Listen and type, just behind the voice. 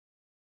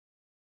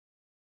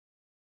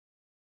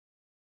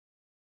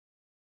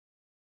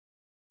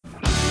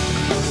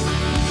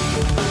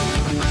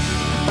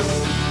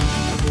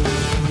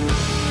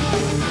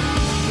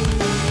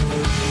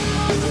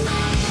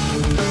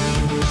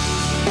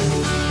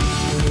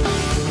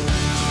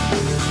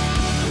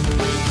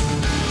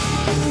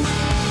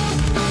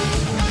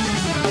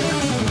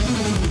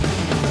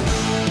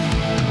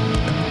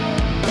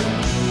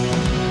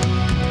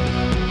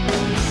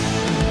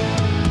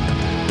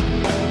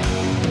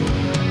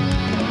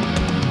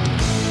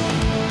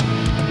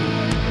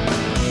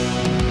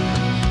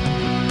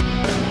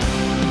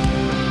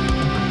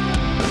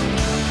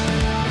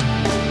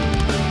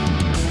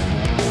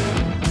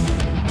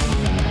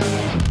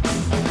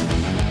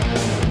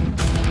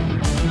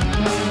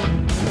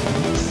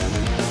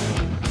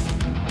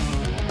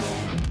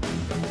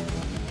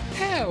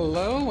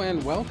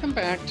and welcome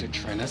back to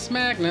Trinus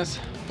Magnus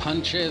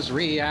Punches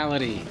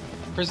Reality,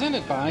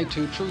 presented by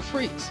Two True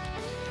Freaks.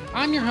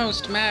 I'm your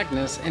host,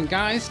 Magnus, and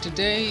guys,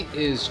 today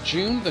is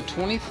June the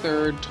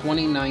 23rd,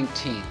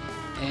 2019,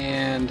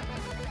 and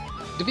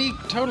to be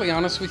totally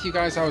honest with you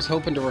guys, I was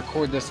hoping to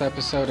record this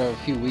episode a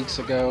few weeks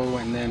ago,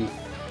 and then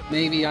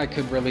maybe I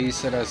could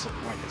release it as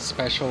like a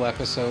special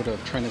episode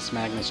of Trinus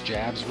Magnus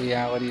Jabs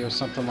Reality or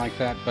something like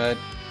that, but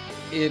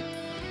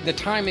the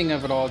timing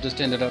of it all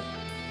just ended up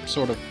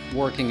sort of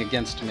working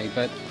against me.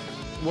 But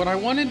what I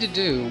wanted to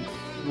do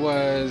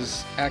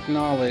was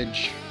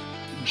acknowledge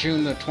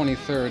June the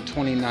 23rd,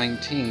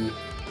 2019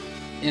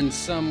 in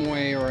some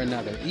way or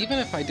another. Even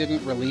if I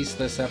didn't release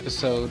this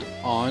episode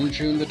on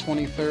June the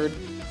 23rd,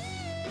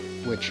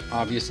 which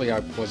obviously I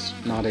was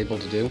not able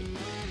to do,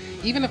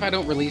 even if I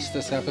don't release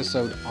this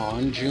episode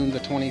on June the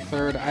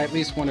 23rd, I at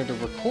least wanted to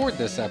record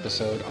this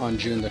episode on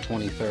June the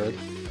 23rd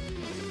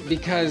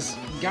because,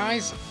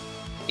 guys,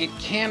 it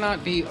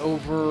cannot be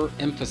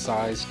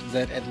overemphasized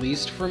that, at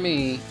least for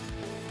me,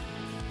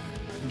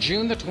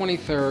 June the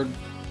 23rd,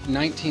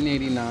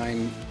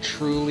 1989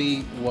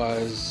 truly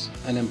was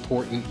an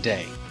important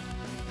day.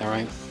 All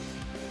right?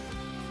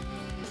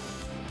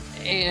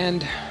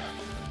 And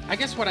I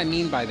guess what I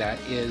mean by that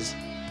is,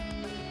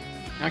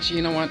 actually,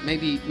 you know what?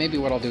 Maybe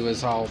what I'll do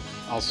is I'll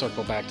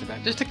circle back to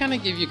that, just to kind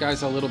of give you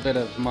guys a little bit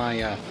of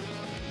my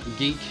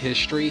geek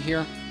history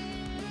here.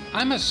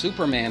 I'm a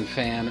Superman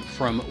fan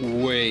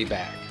from way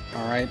back,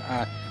 all right?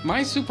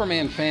 My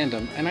Superman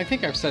fandom, and I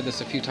think I've said this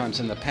a few times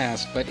in the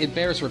past, but it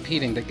bears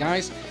repeating that,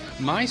 guys,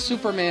 my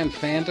Superman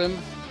fandom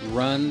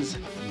runs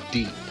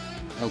deep,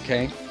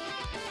 okay?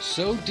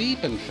 So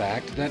deep, in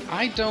fact, that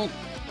I don't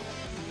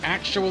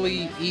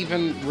actually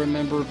even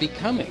remember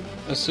becoming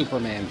a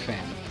Superman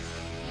fan.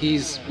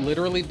 He's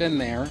literally been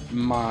there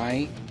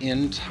my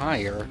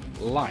entire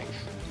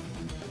life.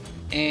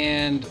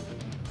 And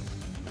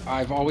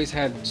I've always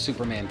had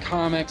Superman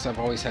comics, I've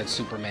always had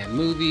Superman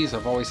movies,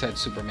 I've always had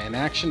Superman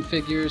action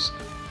figures,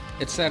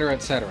 etc.,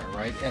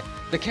 right?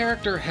 The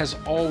character has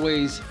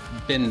always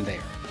been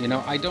there. You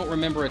know, I don't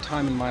remember a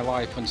time in my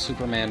life when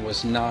Superman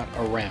was not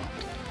around.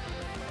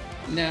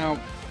 Now,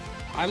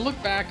 I look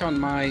back on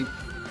my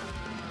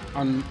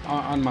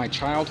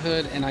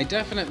childhood, and I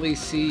definitely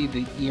see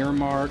the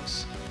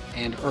earmarks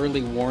and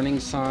early warning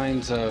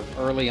signs of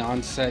early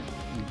onset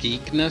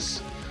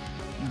geekness,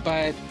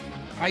 but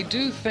I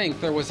do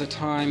think there was a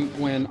time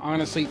when,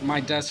 honestly, my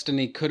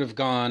destiny could have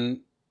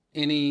gone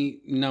any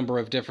number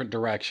of different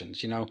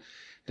directions. You know,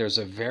 there's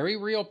a very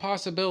real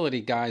possibility,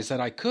 guys, that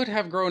I could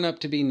have grown up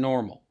to be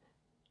normal.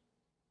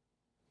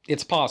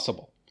 It's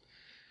possible.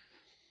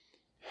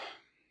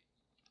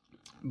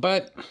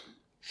 But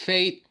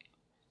fate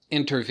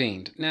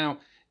intervened. Now,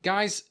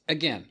 guys,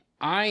 again,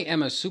 I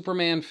am a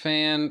Superman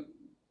fan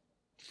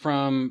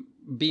from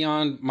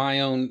beyond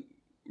my own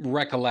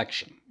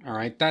recollection. All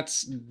right,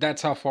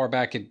 that's how far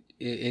back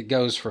it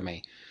goes for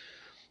me.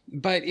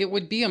 But it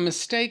would be a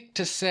mistake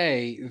to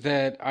say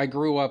that I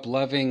grew up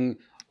loving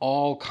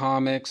all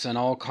comics and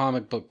all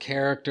comic book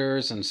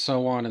characters and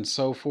so on and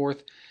so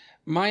forth.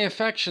 My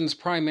affections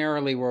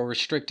primarily were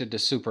restricted to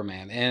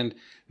Superman, and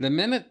the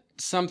minute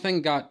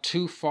something got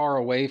too far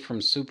away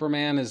from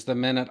Superman is the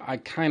minute I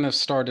kind of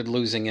started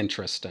losing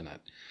interest in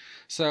it.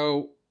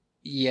 So,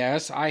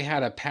 yes, I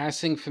had a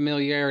passing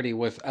familiarity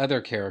with other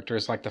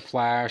characters like the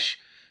Flash,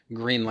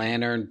 Green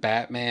Lantern,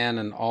 Batman,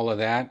 and all of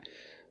that,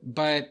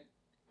 but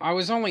I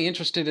was only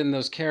interested in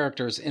those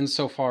characters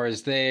insofar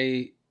as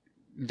their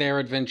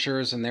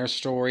adventures and their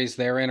stories,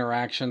 their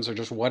interactions, or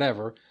just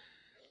whatever,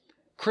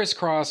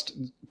 crisscrossed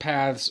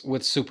paths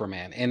with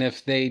Superman. And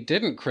if they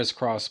didn't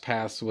crisscross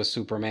paths with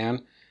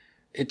Superman,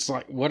 it's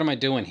like, what am I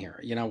doing here?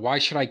 You know, why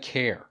should I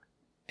care?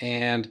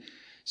 And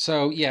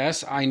so,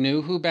 yes, I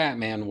knew who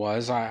Batman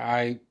was.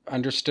 I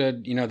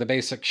understood, you know, the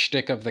basic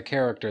shtick of the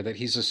character, that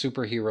he's a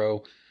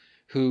superhero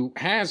who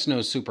has no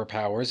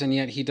superpowers, and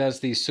yet he does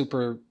these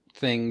super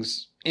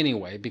things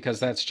anyway, because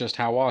that's just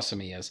how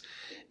awesome he is.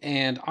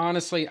 And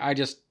honestly, I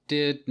just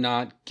did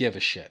not give a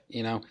shit,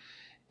 you know?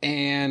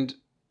 And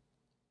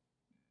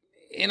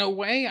in a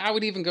way, I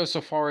would even go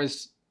so far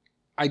as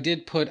I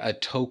did put a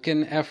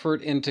token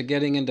effort into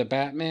getting into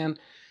Batman.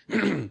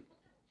 I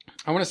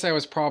want to say I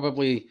was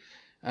probably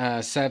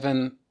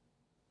 7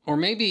 or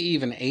maybe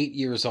even 8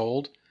 years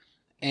old.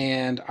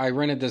 And I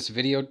rented this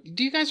video.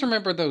 Do you guys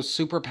remember those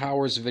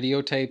Superpowers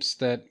videotapes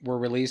that were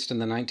released in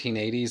the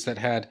 1980s that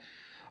had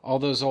all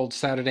those old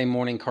Saturday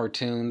morning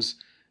cartoons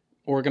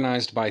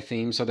organized by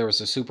theme? So there was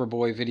a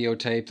Superboy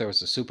videotape, there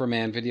was a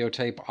Superman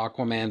videotape,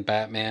 Aquaman,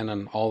 Batman,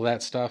 and all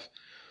that stuff.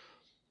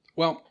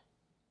 Well,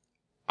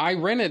 I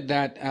rented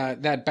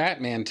that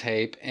Batman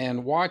tape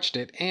and watched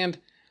it, and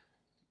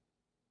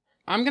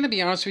I'm going to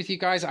be honest with you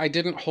guys, I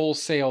didn't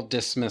wholesale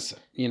dismiss it,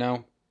 you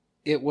know?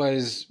 It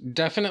was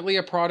definitely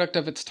a product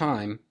of its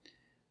time.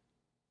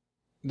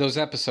 Those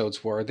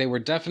episodes were. They were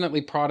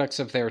definitely products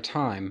of their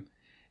time.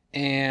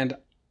 And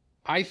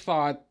I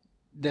thought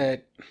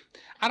that...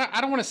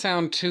 I don't want to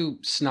sound too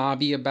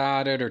snobby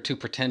about it or too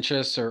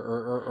pretentious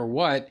or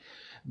what,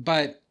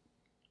 but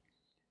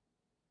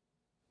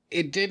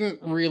it didn't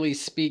really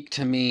speak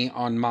to me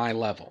on my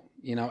level.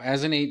 You know,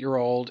 as an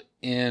 8-year-old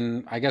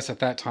I guess at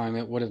that time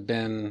it would have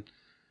been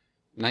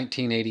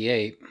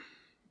 1988,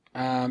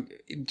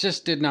 it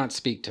just did not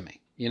speak to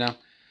me, you know,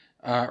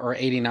 or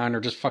 89 or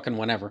just fucking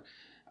whenever.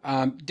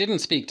 Didn't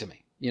speak to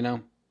me, you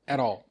know, at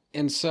all.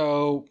 And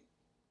so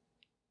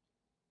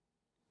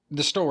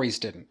the stories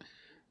didn't.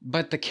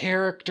 But the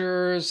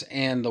characters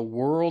and the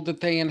world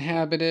that they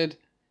inhabited,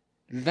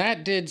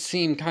 that did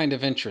seem kind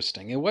of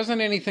interesting. It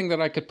wasn't anything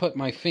that I could put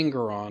my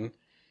finger on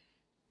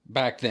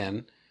back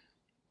then,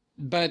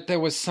 but there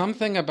was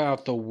something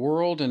about the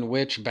world in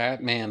which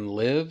Batman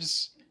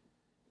lives.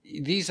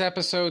 These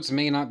episodes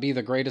may not be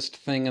the greatest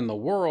thing in the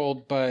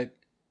world, but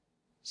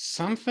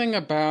something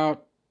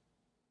about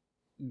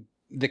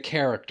the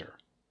character,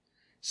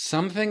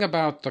 something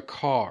about the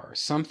car,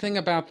 something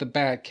about the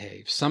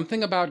Batcave,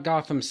 something about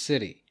Gotham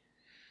City.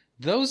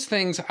 Those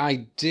things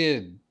I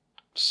did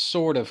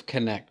sort of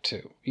connect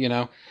to, you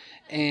know,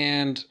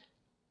 and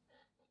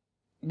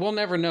we'll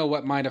never know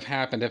what might have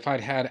happened if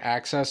I'd had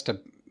access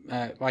to,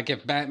 like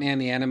if Batman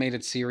the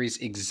Animated Series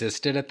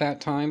existed at that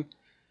time,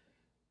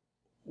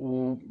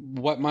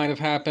 what might have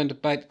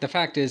happened. But the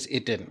fact is,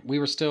 it didn't. We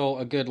were still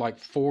a good,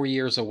 4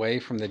 years away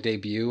from the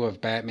debut of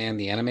Batman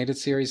the Animated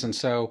Series, and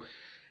so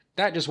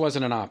that just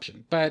wasn't an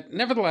option. But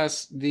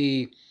nevertheless,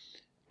 maybe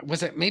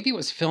it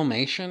was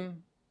Filmation,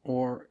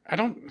 or I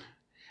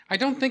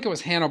don't think it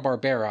was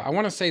Hanna-Barbera. I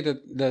want to say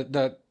that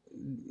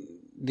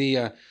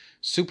the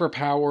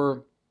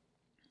Superpower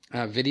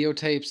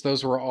videotapes,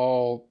 those were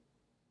all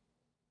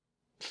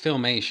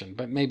Filmation,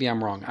 but maybe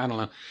I'm wrong. I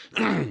don't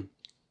know.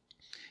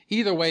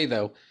 Either way,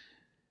 though,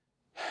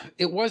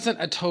 it wasn't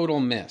a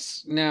total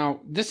miss. Now,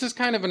 this is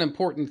kind of an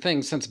important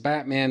thing since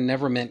Batman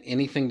never meant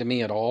anything to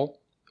me at all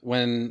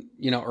when,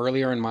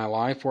 earlier in my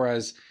life,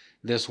 whereas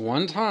this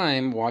one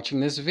time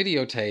watching this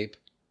videotape,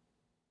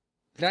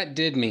 that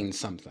did mean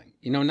something.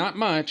 Not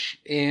much.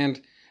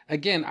 And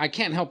again, I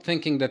can't help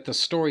thinking that the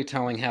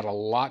storytelling had a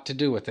lot to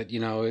do with it.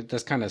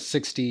 This kind of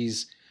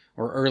 60s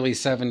or early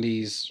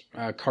 70s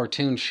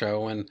cartoon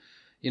show and,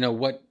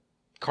 what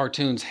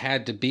cartoons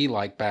had to be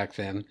like back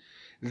then.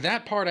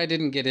 That part I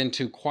didn't get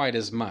into quite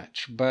as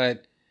much,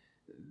 but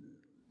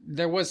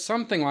there was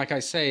something, like I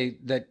say,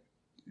 that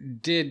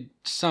did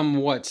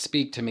somewhat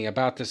speak to me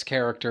about this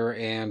character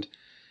and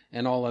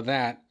all of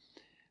that.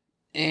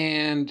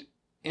 And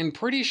in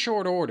pretty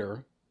short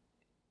order,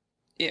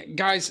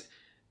 guys,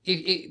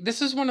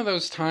 this is one of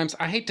those times,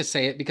 I hate to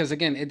say it because,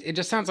 again, it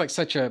just sounds like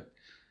such a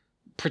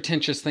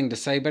pretentious thing to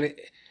say, but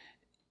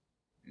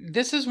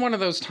this is one of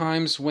those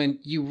times when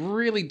you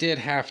really did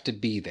have to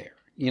be there.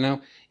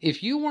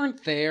 If you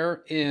weren't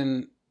there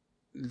in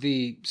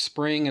the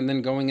spring and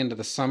then going into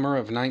the summer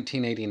of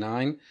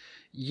 1989,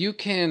 you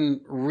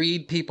can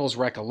read people's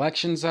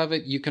recollections of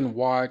it. You can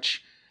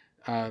watch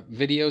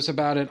videos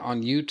about it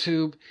on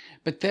YouTube.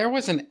 But there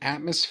was an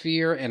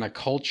atmosphere and a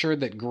culture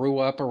that grew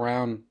up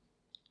around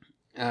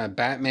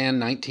Batman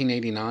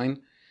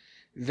 1989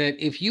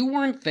 that if you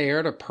weren't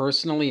there to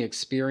personally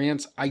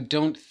experience, I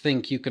don't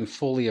think you can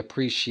fully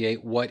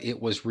appreciate what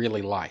it was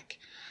really like.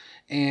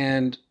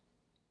 And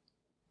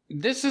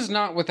this is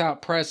not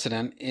without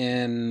precedent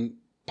in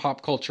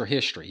pop culture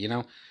history.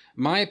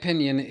 My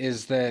opinion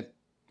is that,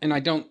 and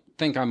I don't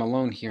think I'm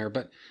alone here,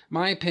 but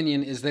my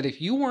opinion is that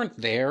if you weren't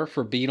there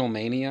for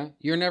Beatlemania,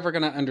 you're never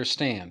going to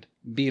understand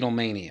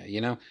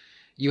Beatlemania.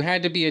 You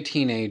had to be a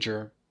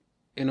teenager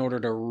in order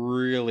to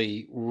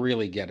really,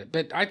 really get it.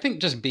 But I think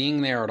just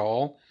being there at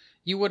all,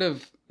 you would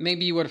have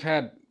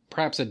had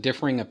perhaps a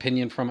differing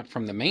opinion from it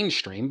from the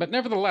mainstream, but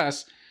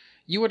nevertheless,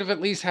 you would have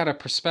at least had a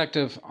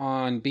perspective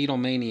on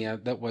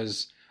Beatlemania that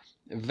was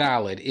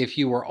valid if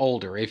you were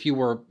older, if you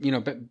were,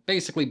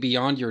 basically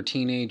beyond your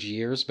teenage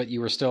years, but you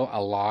were still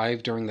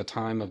alive during the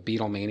time of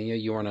Beatlemania,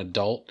 you were an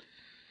adult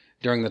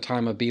during the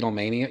time of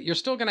Beatlemania, you're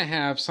still going to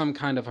have some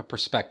kind of a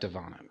perspective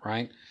on it,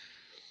 right?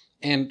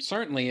 And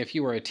certainly if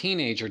you were a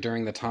teenager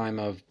during the time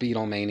of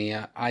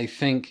Beatlemania, I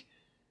think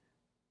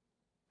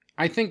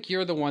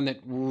you're the one that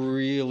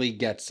really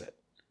gets it.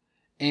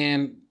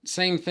 And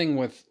same thing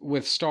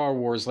with Star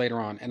Wars later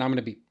on. And I'm going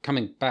to be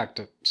coming back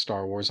to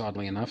Star Wars,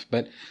 oddly enough.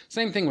 But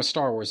same thing with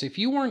Star Wars. If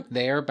you weren't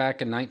there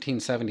back in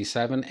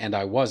 1977, and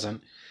I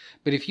wasn't,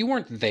 but if you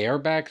weren't there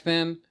back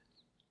then,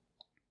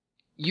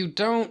 you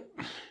don't...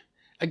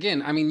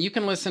 Again, I mean, you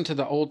can listen to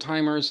the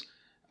old-timers,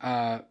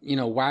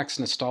 wax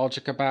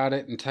nostalgic about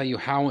it and tell you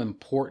how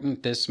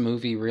important this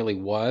movie really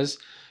was.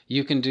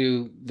 You can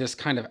do this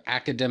kind of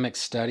academic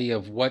study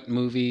of what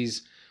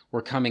movies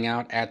were coming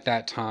out at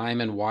that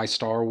time and why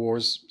Star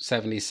Wars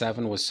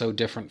 77 was so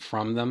different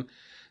from them,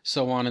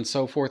 so on and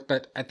so forth.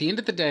 But at the end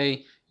of the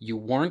day, you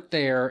weren't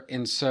there,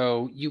 and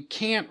so you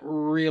can't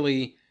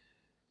really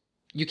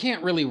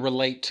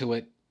relate to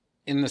it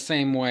in the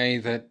same way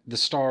that the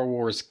Star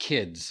Wars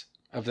kids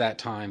of that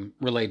time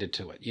related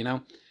to it,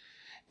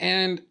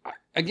 And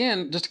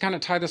again, just to kind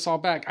of tie this all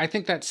back, I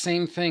think that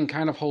same thing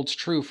kind of holds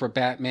true for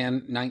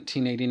Batman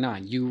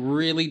 1989. You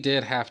really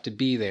did have to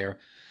be there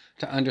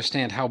to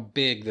understand how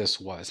big this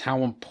was,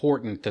 how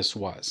important this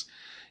was.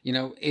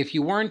 If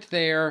you weren't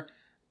there,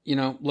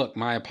 look,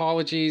 my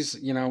apologies,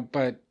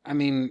 but I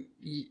mean,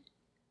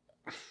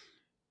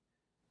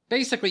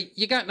 basically,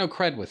 you got no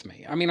cred with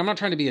me. I mean, I'm not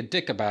trying to be a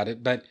dick about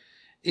it, but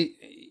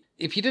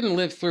if you didn't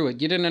live through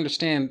it, you didn't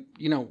understand,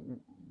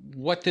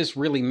 what this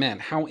really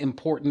meant, how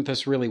important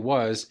this really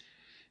was,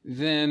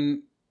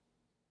 then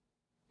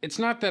it's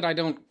not that I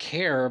don't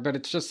care, but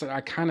it's just that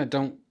I kind of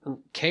don't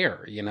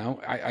care,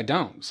 I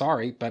don't.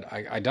 Sorry, but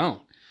I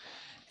don't.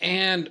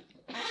 And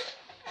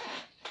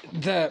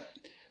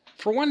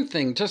for one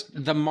thing,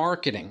 just the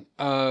marketing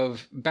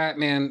of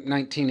Batman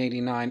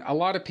 1989, a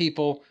lot of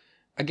people,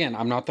 again,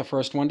 I'm not the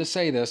first one to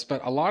say this,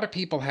 but a lot of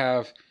people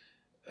have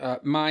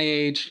my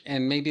age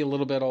and maybe a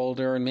little bit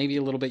older and maybe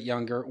a little bit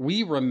younger.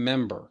 We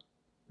remember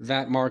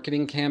that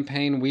marketing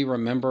campaign. We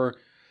remember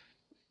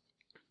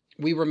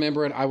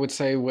it, I would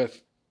say,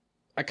 with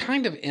a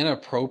kind of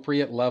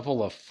inappropriate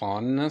level of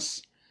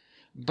fondness.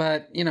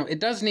 But, it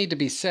does need to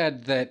be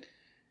said that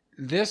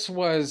this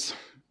was,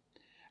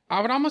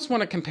 I would almost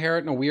want to compare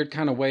it in a weird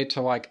kind of way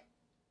to like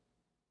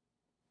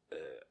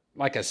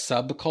a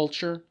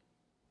subculture,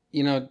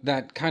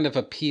 that kind of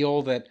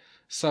appeal that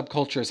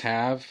subcultures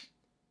have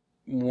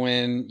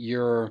when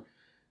you're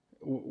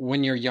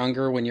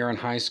younger, when you're in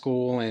high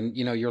school, and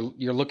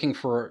you're looking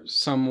for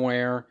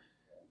somewhere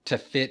to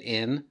fit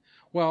in.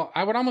 Well,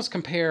 I would almost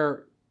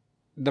compare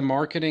the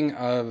marketing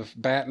of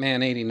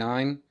Batman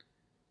 89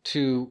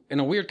 to, in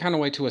a weird kind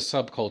of way, to a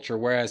subculture.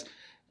 Whereas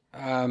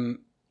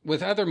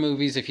with other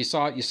movies, if you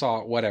saw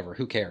it, whatever,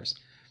 who cares?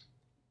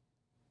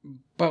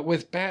 But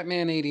with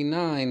Batman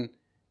 89,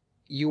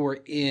 you were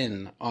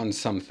in on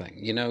something.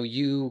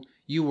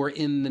 You were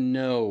in the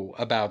know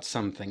about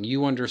something.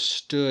 You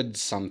understood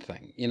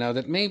something,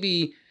 that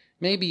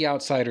maybe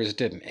outsiders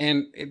didn't.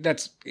 And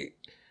that's,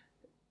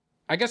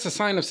 I guess, a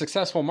sign of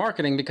successful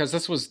marketing, because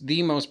this was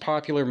the most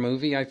popular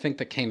movie, I think,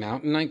 that came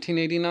out in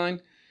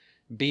 1989,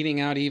 beating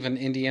out even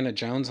Indiana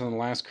Jones and the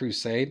Last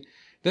Crusade.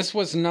 This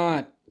was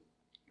not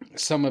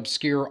some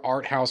obscure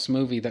art house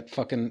movie that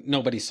fucking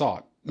nobody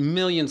saw.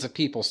 Millions of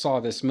people saw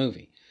this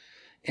movie.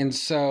 And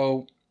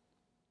so,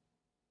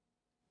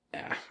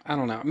 I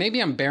don't know,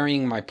 maybe I'm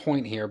burying my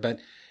point here, but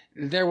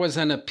there was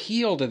an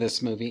appeal to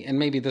this movie, and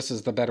maybe this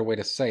is the better way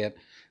to say it.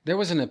 There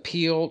was an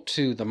appeal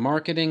to the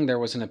marketing, there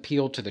was an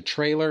appeal to the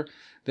trailer,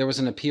 there was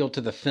an appeal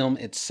to the film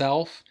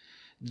itself,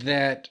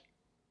 that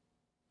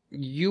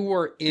you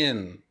were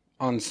in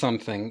on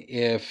something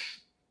if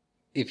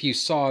you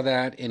saw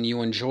that and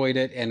you enjoyed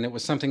it, and it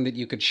was something that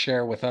you could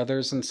share with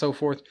others and so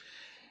forth.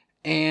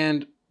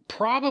 And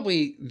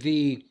probably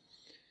the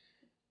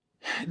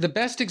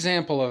best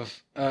example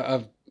of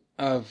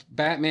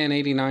Batman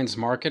 89's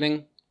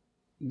marketing,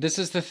 this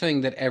is the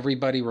thing that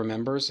everybody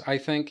remembers, I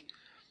think,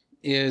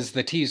 is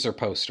the teaser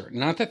poster.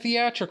 Not the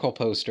theatrical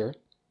poster,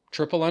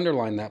 triple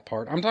underline that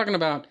part. I'm talking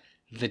about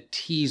the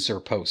teaser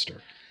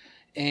poster.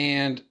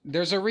 And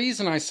there's a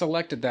reason I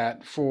selected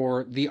that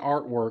for the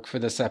artwork for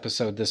this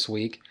episode this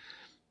week.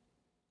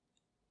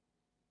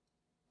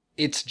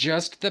 It's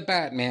just the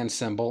Batman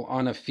symbol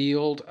on a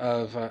field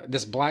of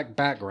this black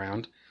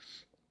background.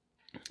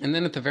 And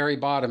then at the very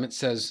bottom, it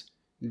says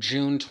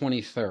June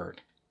 23rd.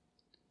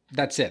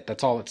 That's it.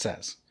 That's all it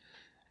says.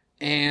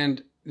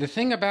 And the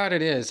thing about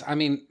it is, I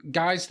mean,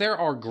 guys, there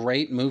are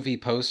great movie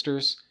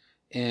posters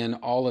in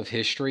all of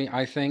history,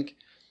 I think.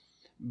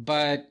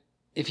 But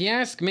if you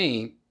ask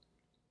me,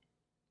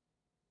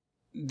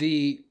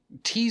 the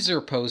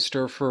teaser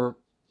poster for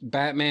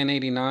Batman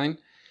 89,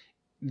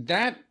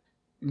 that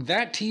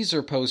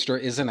teaser poster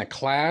is in a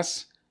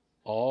class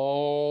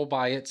all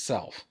by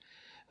itself.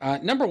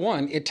 Number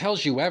one, it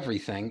tells you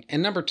everything.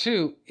 And number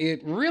two,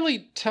 it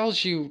really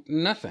tells you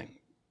nothing,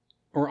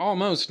 or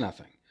almost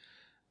nothing.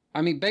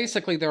 I mean,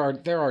 basically, there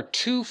are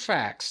two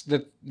facts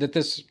that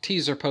this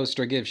teaser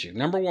poster gives you.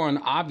 Number one,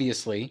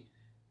 obviously,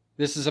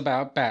 this is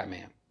about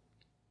Batman.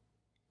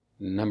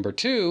 Number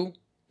two,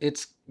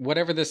 it's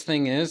whatever this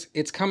thing is,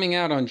 it's coming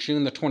out on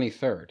June the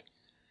 23rd.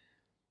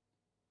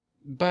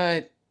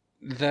 But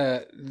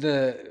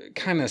the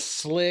kind of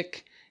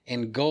slick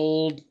and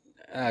gold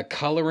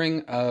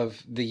coloring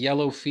of the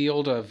yellow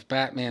field of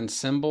Batman's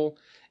symbol,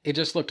 it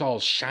just looked all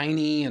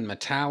shiny and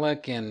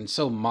metallic and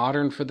so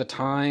modern for the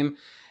time.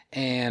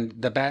 And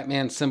the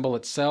Batman symbol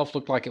itself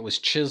looked like it was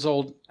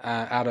chiseled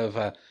out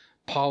of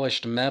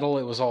polished metal.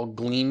 It was all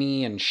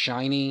gleamy and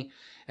shiny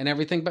and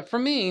everything. But for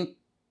me,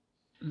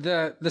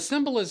 the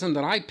symbolism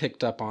that I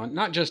picked up on,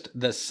 not just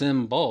the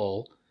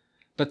symbol,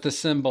 but the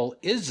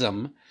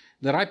symbolism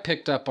that I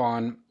picked up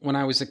on when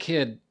I was a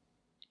kid,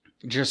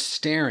 just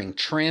staring,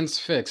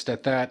 transfixed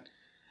at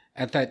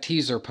that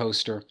teaser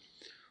poster,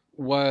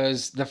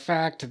 was the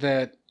fact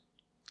that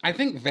I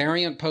think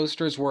variant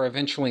posters were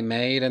eventually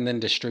made and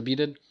then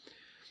distributed.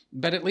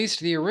 But at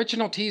least the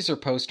original teaser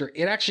poster,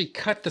 it actually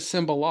cut the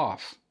symbol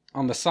off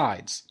on the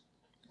sides,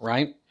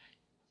 right?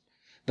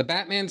 The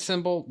Batman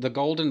symbol, the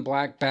gold and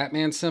black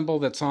Batman symbol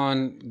that's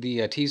on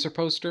the teaser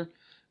poster,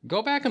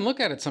 go back and look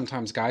at it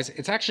sometimes, guys.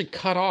 It's actually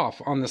cut off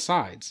on the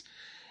sides.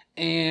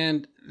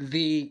 And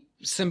the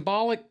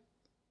symbolic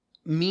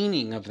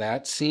meaning of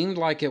that seemed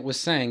like it was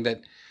saying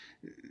that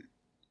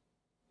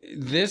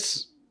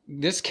this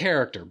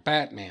character,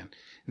 Batman,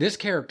 this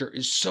character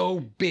is so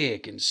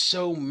big and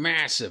so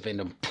massive and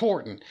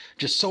important,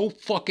 just so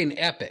fucking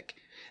epic,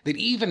 that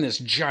even this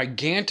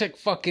gigantic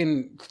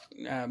fucking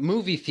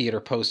movie theater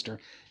poster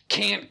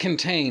can't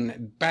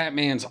contain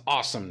Batman's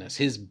awesomeness,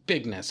 his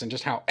bigness, and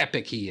just how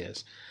epic he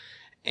is.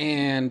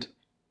 And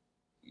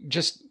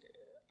just,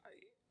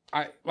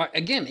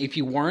 again, if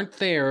you weren't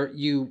there,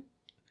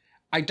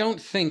 I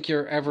don't think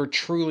you're ever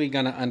truly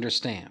going to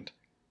understand,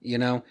 you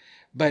know?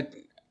 But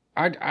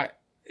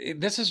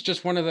this is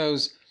just one of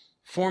those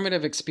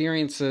formative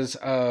experiences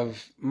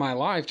of my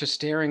life, just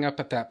staring up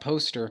at that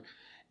poster.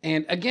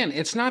 And again,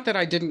 it's not that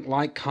I didn't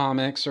like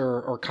comics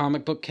or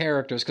comic book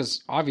characters,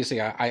 because obviously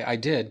I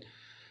did,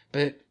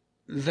 but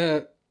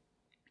the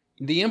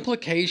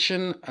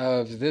implication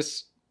of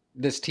this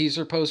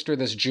teaser poster,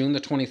 this June the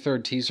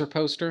 23rd teaser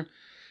poster,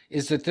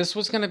 is that this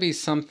was going to be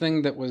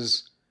something that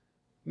was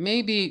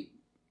maybe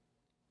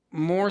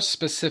more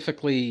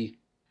specifically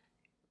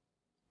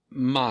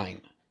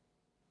mine,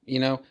 you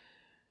know?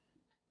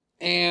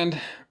 And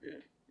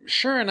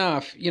sure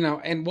enough, you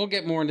know, and we'll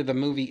get more into the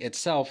movie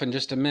itself in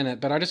just a minute,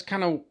 but I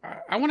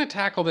want to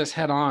tackle this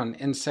head on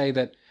and say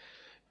that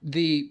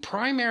the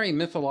primary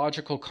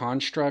mythological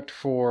construct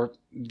for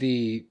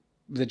the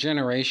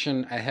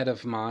generation ahead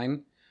of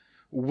mine,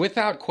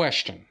 without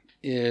question,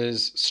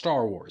 is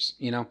Star Wars,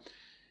 you know?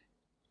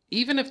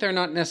 Even if they're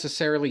not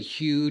necessarily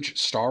huge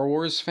Star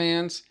Wars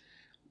fans,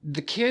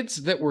 the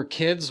kids that were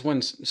kids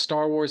when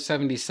Star Wars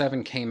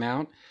 77 came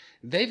out,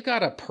 they've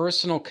got a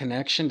personal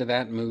connection to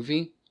that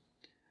movie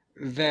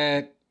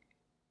that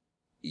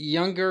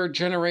younger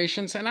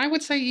generations, and I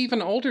would say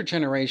even older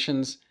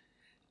generations,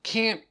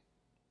 can't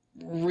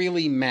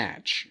really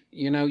match.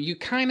 You know, you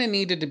kind of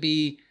needed to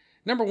be,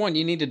 number one,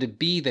 you needed to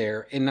be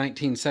there in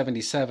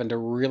 1977 to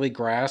really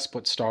grasp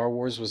what Star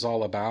Wars was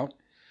all about.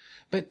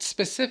 But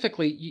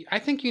specifically, I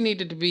think you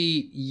needed to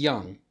be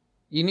young.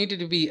 You needed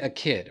to be a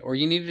kid, or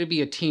you needed to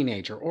be a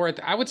teenager, or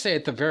I would say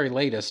at the very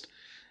latest,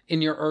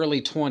 in your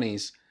early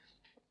 20s,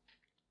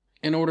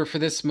 in order for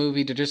this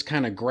movie to just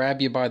kind of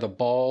grab you by the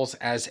balls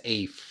as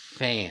a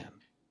fan.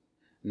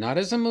 Not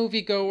as a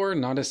moviegoer,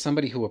 not as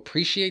somebody who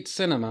appreciates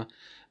cinema,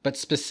 but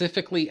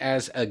specifically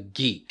as a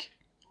geek.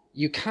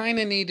 You kind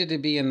of needed to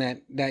be in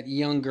that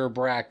younger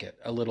bracket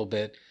a little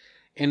bit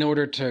in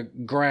order to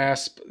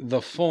grasp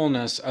the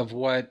fullness of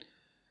what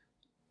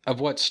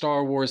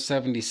Star Wars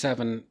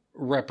 77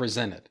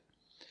 represented.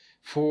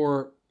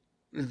 For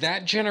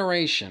that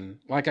generation,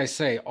 like I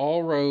say,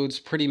 all roads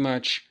pretty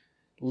much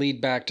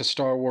lead back to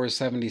Star Wars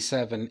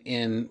 77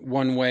 in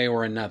one way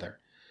or another.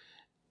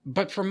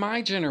 But for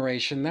my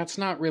generation, that's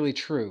not really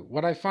true.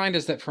 What I find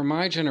is that for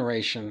my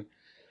generation,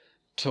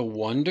 to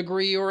one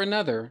degree or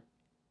another,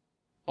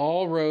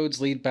 all roads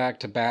lead back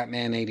to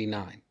Batman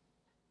 89.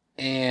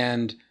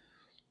 And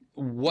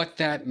what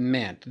that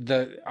meant,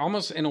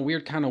 almost in a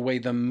weird kind of way,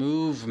 the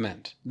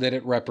movement that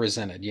it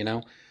represented, you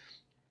know?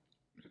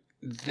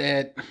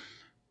 That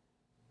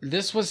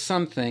this was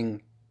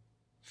something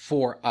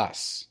for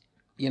us,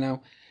 you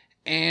know?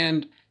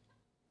 And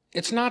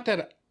it's not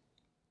that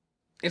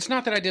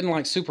I didn't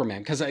like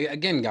Superman, because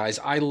again, guys,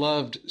 I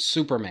loved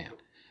Superman.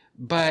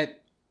 But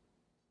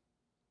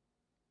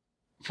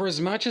for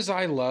as much as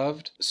I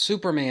loved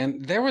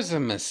Superman, there was a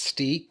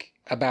mystique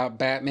about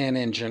Batman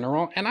in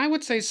general, and I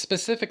would say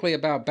specifically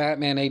about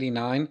Batman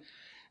 89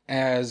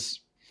 as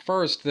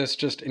first this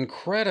just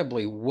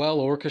incredibly well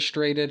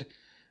orchestrated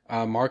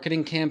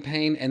marketing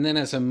campaign, and then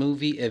as a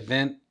movie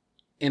event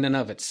in and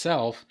of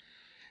itself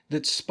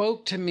that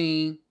spoke to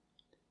me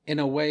in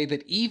a way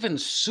that even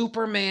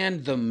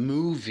Superman the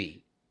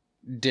movie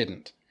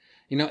didn't.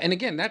 You know, and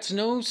again, that's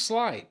no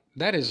slight.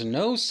 That is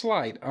no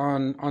slight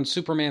on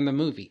Superman the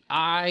movie.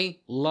 I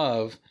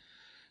love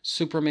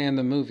Superman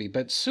the movie,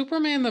 but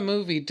Superman the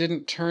movie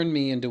didn't turn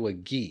me into a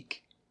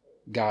geek,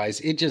 guys.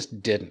 It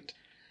just didn't.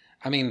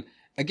 I mean,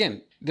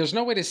 again, there's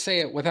no way to say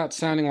it without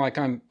sounding like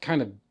I'm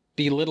kind of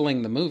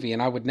belittling the movie,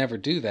 and I would never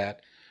do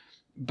that.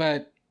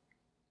 But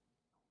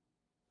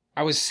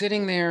I was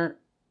sitting there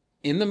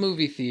in the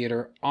movie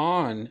theater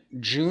on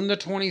June the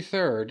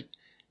 23rd,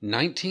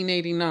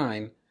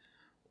 1989,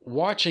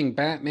 watching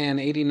Batman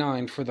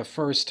 89 for the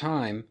first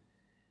time.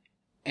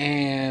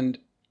 And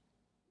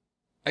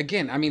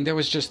again, I mean, there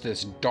was just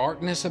this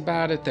darkness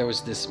about it. There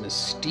was this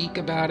mystique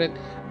about it.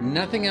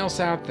 Nothing else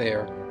out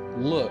there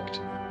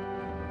looked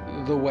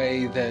the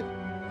way that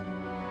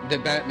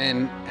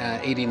Batman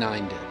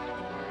 89 did.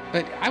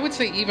 But I would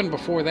say even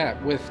before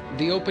that, with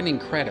the opening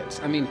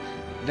credits, I mean,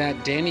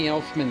 that Danny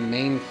Elfman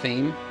main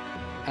theme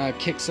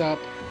kicks up,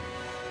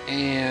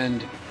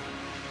 and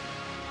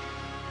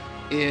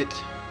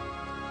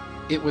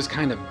it was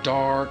kind of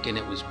dark, and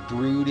it was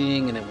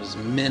brooding, and it was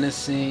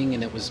menacing,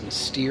 and it was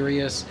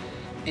mysterious,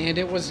 and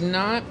it was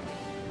not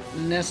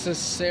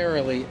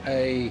necessarily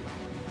a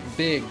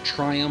big,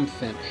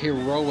 triumphant,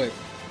 heroic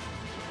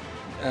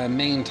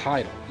main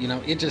title. You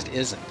know, it just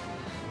isn't.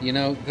 You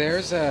know,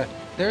 there's a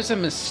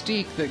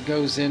mystique that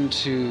goes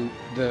into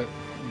the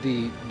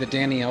the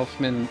Danny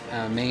Elfman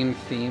main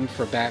theme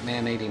for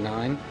Batman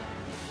 '89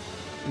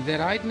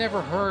 that I'd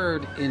never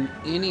heard in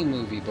any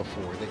movie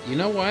before. That, you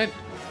know what,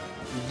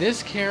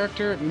 this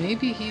character,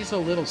 maybe he's a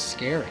little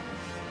scary.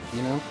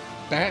 You know,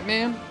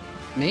 Batman,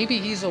 maybe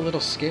he's a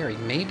little scary.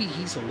 Maybe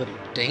he's a little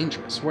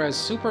dangerous. Whereas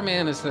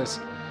Superman is this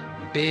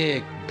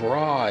big,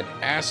 broad,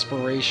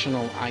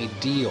 aspirational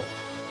ideal.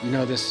 You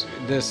know, this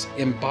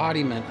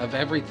embodiment of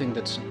everything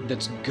that's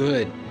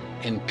good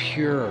and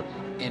pure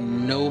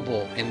and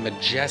noble and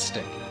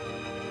majestic.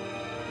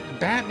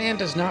 Batman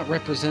does not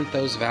represent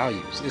those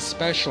values,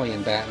 especially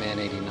in Batman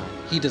 '89.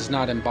 He does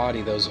not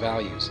embody those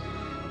values.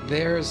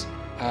 There's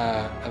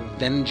a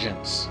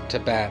vengeance to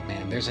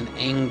Batman. There's an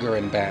anger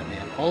in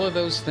Batman. All of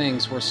those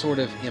things were sort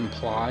of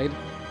implied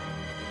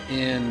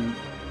in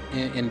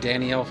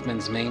Danny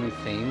Elfman's main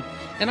theme.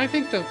 And I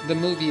think the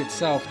movie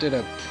itself did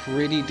a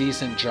pretty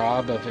decent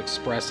job of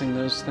expressing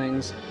those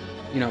things,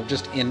 you know,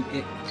 just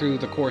through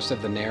the course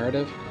of the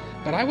narrative.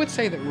 But I would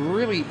say that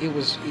really it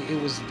was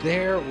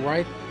there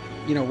right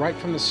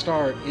from the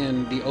start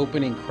in the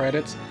opening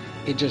credits.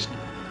 It just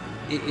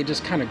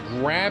kind of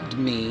grabbed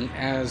me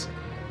as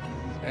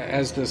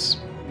this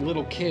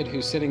little kid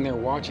who's sitting there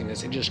watching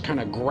this. It just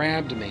kind of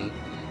grabbed me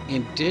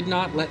and did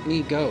not let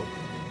me go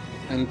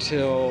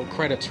until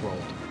credits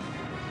rolled.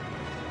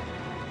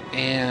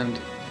 And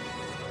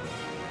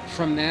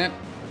from that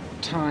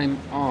time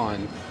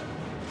on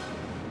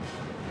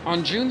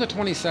June the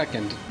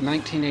 22nd,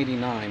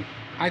 1989,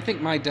 I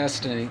think my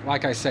destiny,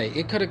 like I say,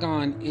 it could have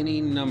gone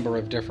any number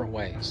of different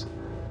ways.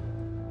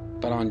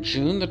 But on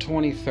June the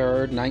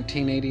 23rd,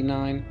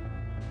 1989,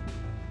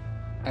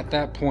 at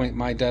that point,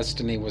 my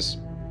destiny was,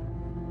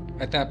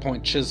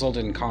 chiseled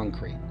in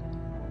concrete.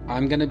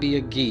 I'm going to be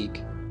a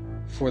geek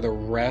for the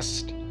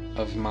rest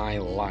of my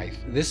life.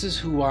 This is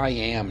who I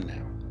am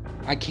now.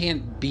 I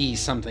can't be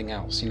something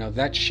else. You know,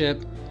 that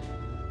ship,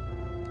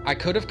 I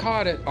could have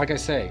caught it, like I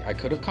say, I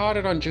could have caught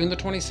it on June the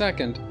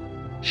 22nd.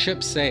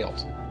 Ship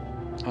sailed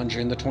on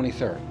June the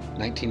 23rd,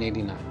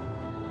 1989.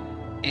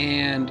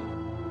 And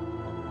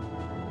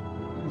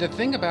the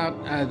thing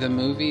about the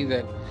movie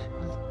that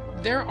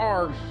there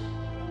are...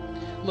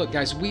 Look,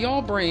 guys, we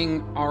all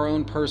bring our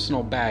own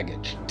personal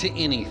baggage to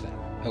anything,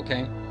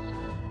 okay?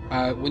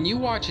 When you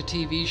watch a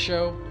TV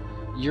show,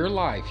 your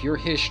life, your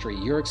history,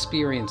 your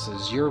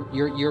experiences,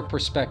 your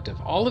perspective,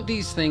 all of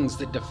these things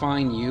that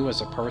define you as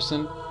a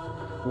person,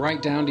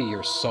 right down to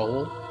your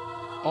soul,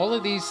 all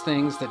of these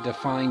things that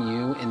define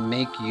you and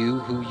make you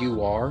who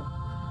you are,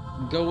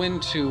 go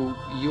into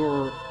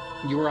your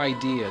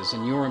ideas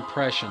and your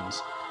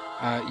impressions,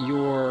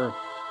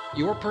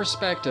 your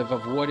perspective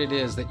of what it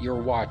is that you're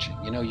watching.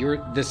 You know,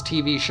 this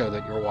TV show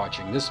that you're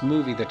watching, this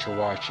movie that you're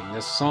watching,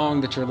 this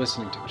song that you're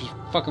listening to, just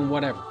fucking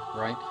whatever,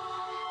 right?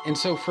 And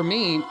so for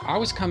me, I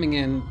was coming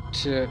in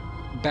to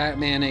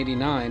Batman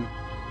 '89.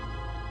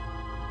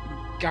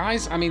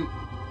 Guys, I mean,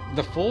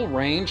 the full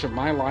range of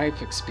my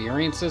life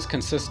experiences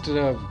consisted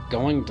of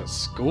going to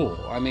school.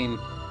 I mean,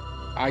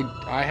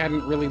 I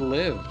hadn't really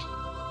lived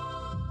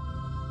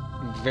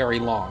very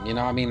long, you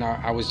know. I mean,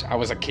 I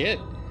was a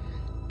kid,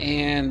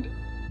 and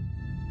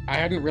I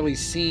hadn't really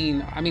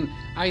seen. I mean,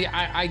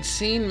 I'd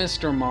seen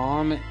Mr.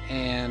 Mom,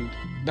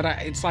 but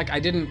it's like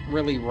I didn't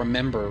really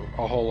remember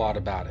a whole lot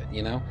about it,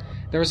 you know.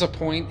 There was a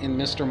point in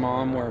Mr.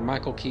 Mom where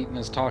Michael Keaton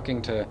is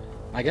talking to,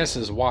 I guess,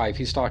 his wife.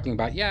 He's talking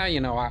about, yeah, you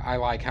know, I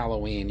like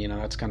Halloween, you know,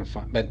 that's kind of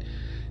fun. But,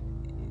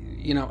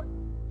 you know,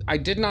 I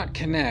did not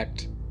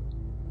connect.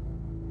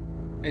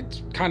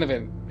 It's kind of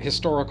a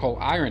historical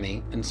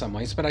irony in some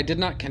ways, but I did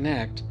not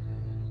connect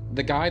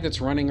the guy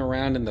that's running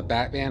around in the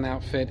Batman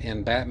outfit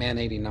in Batman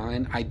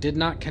 '89. I did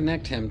not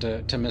connect him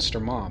to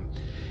Mr. Mom.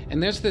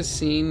 And there's this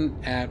scene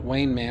at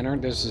Wayne Manor.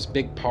 There's this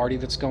big party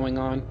that's going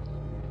on.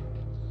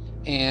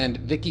 And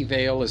Vicky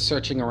Vale is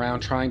searching around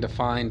trying to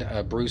find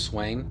Bruce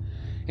Wayne.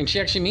 And she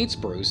actually meets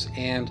Bruce,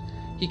 and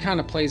he kind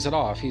of plays it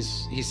off. He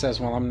says,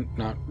 well, I'm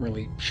not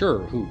really sure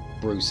who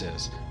Bruce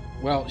is.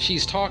 Well,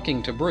 she's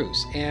talking to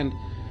Bruce. And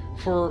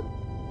for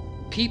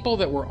people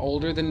that were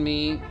older than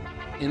me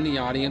in the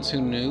audience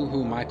who knew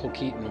who Michael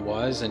Keaton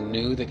was and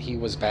knew that he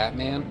was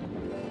Batman,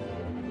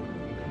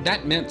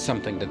 that meant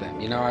something to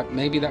them. You know,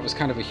 maybe that was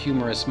kind of a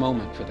humorous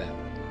moment for them.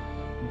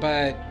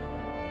 But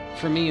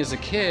for me as a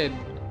kid,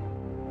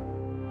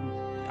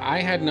 I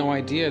had no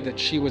idea that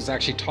she was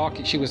actually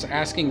talking. She was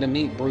asking to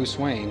meet Bruce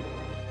Wayne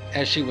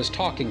as she was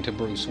talking to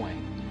Bruce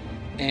Wayne.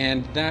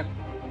 And that,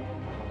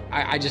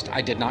 I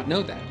did not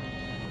know that,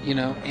 you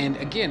know. And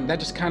again, that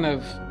just kind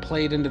of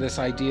played into this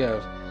idea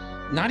of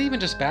not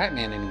even just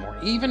Batman anymore.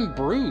 Even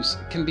Bruce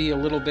can be a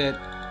little bit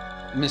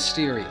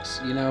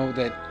mysterious, you know,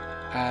 that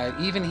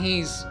even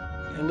he's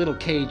a little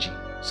cagey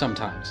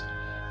sometimes.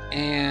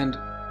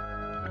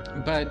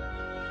 But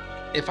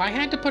if I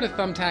had to put a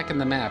thumbtack in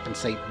the map and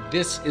say,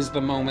 this is the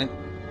moment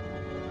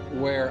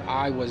where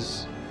I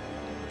was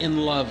in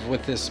love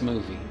with this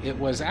movie, it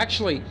was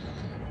actually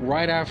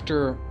right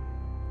after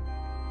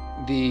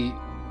the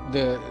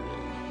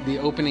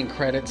opening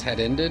credits had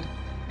ended,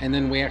 and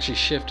then we actually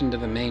shift into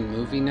the main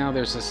movie. Now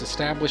there's this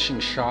establishing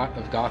shot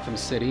of Gotham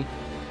City,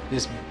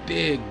 this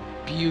big,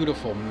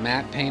 beautiful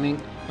matte painting.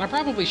 And I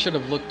probably should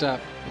have looked up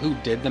who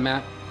did the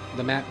matte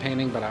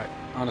painting, but I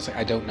honestly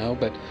I don't know.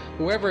 But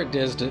whoever it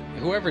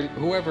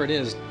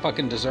is,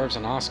 fucking deserves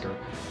an Oscar.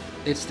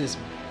 It's this,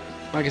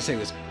 like I say,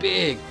 this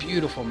big,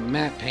 beautiful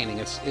matte painting.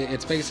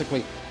 It's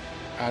basically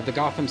the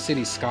Gotham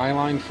City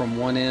skyline from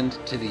one end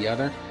to the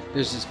other.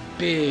 There's this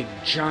big,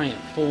 giant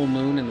full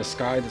moon in the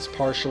sky that's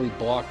partially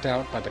blocked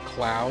out by the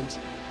clouds.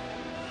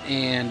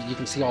 And you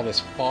can see all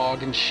this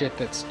fog and shit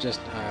that's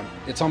just,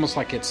 it's almost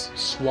like it's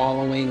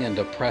swallowing and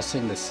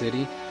oppressing the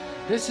city.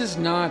 This is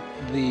not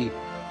the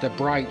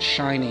bright,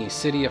 shiny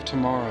city of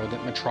tomorrow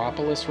that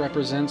Metropolis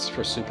represents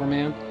for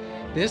Superman.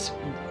 This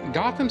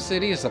Gotham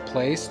City is a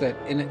place that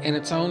in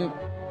its own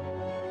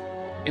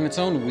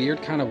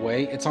weird kind of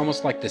way, it's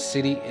almost like the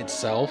city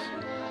itself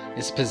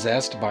is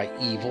possessed by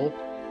evil,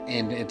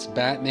 and it's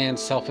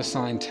Batman's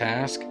self-assigned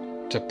task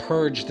to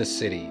purge the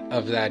city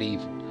of that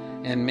evil.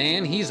 And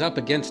man, he's up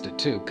against it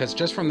too, because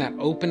just from that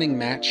opening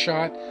matte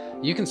shot,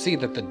 you can see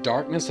that the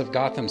darkness of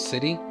Gotham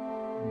City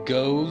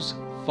goes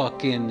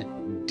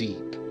fucking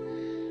deep.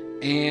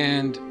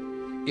 And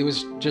it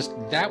was just,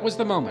 that was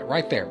the moment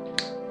right there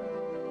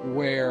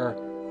where,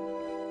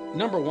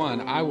 number one,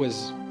 I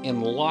was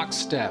in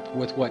lockstep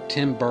with what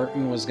Tim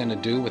Burton was going to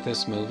do with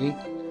this movie,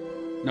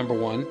 number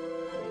one.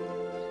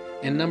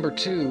 And number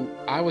two,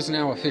 I was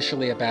now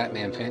officially a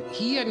Batman fan.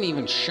 He hadn't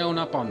even shown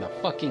up on the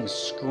fucking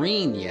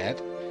screen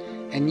yet.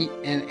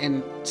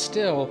 And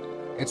still,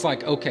 it's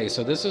like, okay,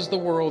 so this is the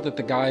world that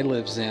the guy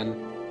lives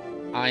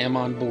in. I am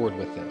on board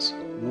with this.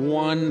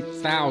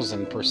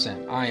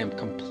 1,000%. I am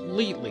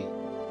completely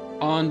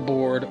on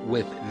board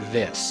with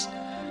this.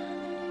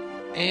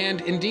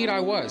 And indeed I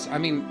was. I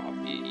mean,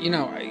 you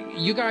know,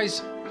 you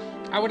guys,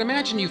 I would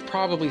imagine you've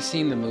probably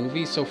seen the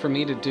movie, so for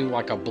me to do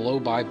like a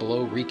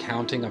blow-by-blow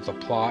recounting of the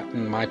plot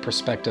and my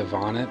perspective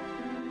on it,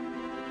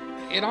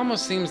 it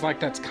almost seems like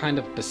that's kind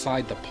of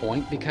beside the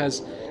point,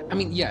 because, I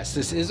mean, yes,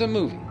 this is a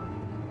movie,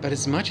 but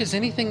as much as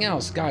anything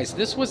else, guys,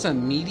 this was a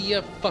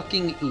media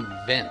fucking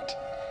event.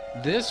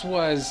 This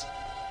was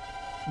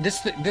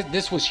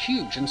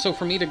huge, and so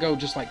for me to go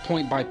just like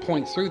point by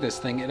point through this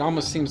thing, it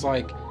almost seems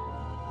like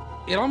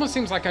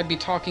I'd be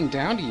talking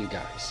down to you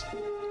guys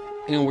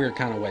in a weird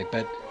kind of way,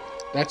 but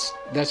that's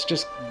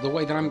just the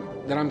way that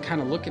I'm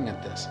kind of looking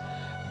at this.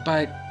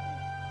 But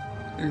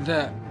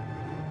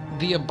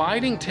the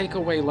abiding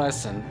takeaway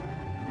lesson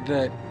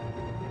that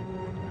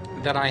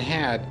I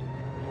had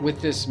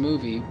with this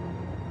movie,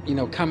 you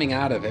know, coming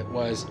out of it,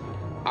 was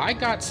I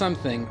got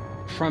something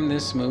from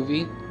this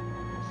movie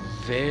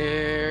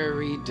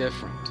very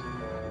different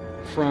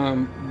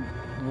from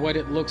what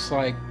it looks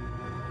like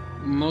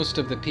most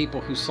of the people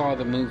who saw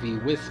the movie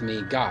with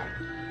me got.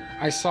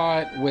 I saw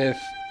it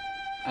with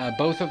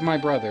both of my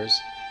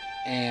brothers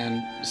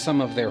and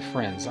some of their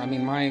friends. I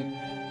mean,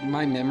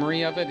 my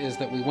memory of it is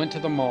that we went to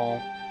the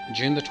mall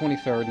June the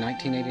 23rd,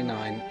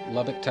 1989,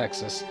 Lubbock,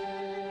 Texas,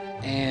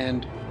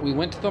 and we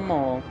went to the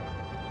mall,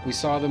 we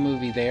saw the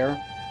movie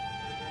there,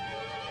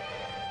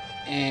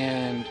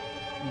 and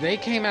they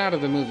came out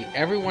of the movie,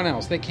 everyone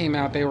else, they came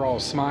out, they were all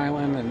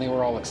smiling and they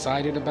were all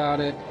excited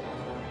about it.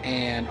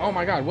 And oh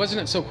my God,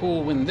 wasn't it so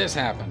cool when this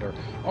happened? Or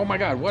oh my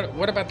God,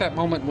 what about that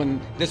moment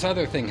when this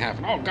other thing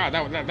happened? Oh God,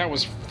 that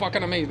was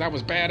fucking amazing. That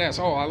was badass.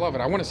 Oh, I love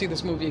it. I want to see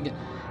this movie again.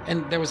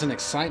 And there was an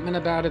excitement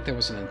about it. There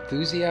was an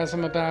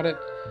enthusiasm about it.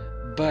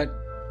 But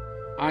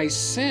I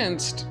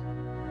sensed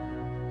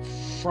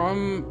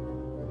from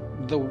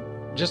the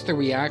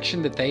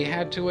reaction that they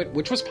had to it,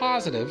 which was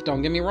positive.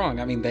 Don't get me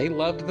wrong. I mean, they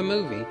loved the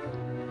movie.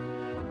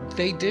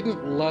 They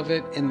didn't love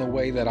it in the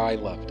way that I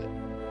loved it.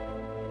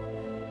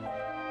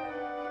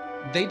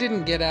 They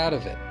didn't get out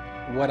of it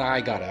what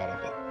I got out of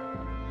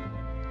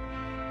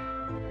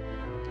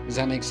it. Does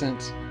that make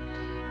sense?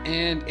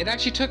 And it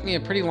actually took me a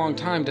pretty long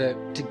time to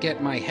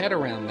get my head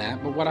around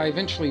that, but what I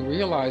eventually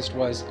realized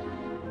was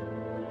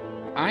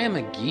I am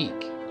a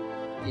geek,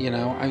 you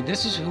know?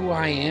 This is who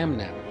I am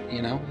now,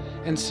 you know?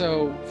 And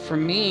so for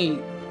me,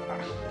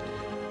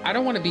 I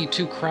don't want to be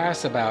too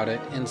crass about it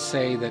and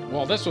say that,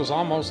 well, this was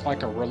almost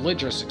like a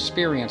religious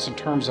experience in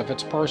terms of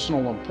its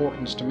personal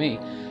importance to me.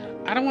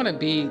 I don't want to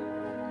be,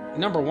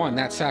 number one,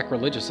 that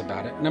sacrilegious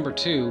about it. Number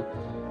two,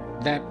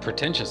 that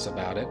pretentious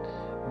about it.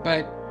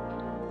 But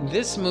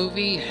this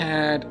movie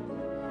had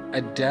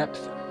a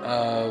depth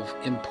of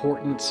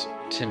importance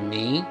to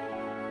me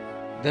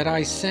that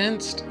I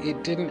sensed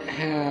it didn't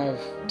have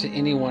to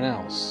anyone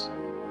else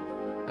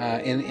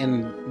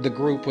in the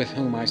group with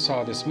whom I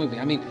saw this movie.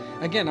 I mean,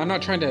 again, I'm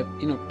not trying to,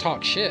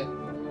 talk shit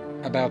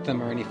about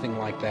them or anything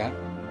like that.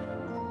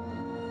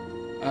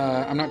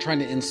 I'm not trying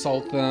to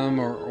insult them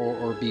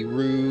or be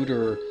rude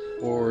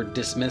or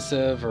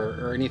dismissive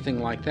or anything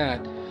like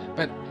that.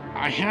 But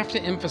I have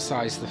to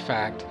emphasize the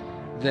fact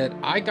that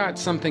I got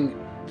something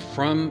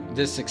from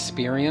this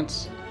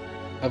experience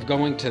of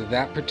going to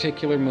that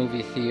particular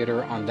movie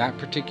theater on that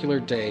particular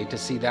day to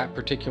see that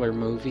particular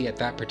movie at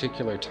that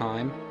particular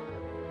time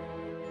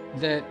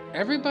that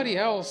everybody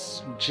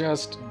else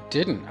just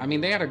didn't. I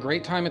mean, they had a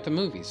great time at the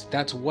movies.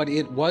 That's what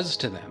it was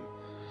to them.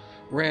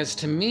 Whereas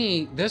to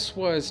me, this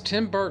was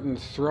Tim Burton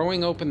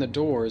throwing open the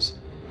doors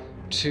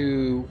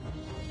to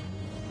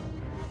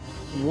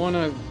one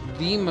of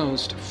the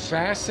most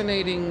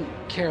fascinating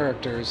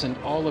characters in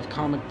all of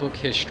comic book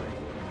history,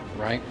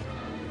 right?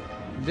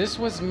 This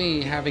was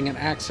me having an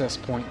access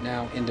point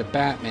now into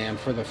Batman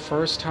for the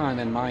first time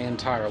in my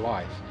entire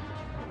life.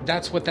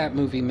 That's what that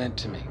movie meant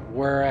to me.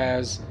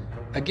 Whereas,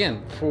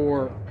 again,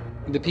 for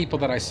the people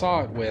that I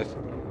saw it with,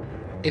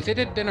 if it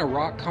had been a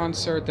rock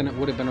concert, then it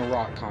would have been a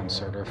rock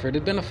concert. Or if it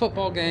had been a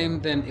football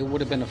game, then it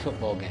would have been a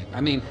football game.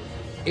 I mean,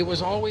 it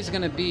was always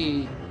going to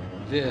be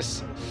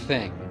this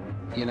thing,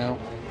 you know,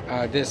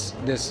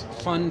 this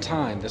fun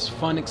time, this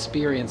fun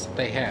experience that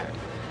they had,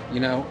 you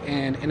know,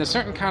 and in a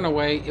certain kind of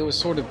way, it was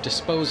sort of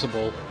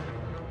disposable,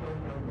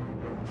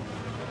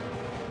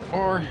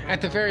 or at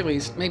the very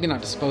least, maybe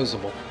not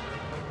disposable.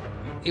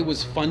 It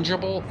was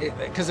fungible,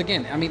 because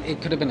again, I mean,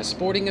 it could have been a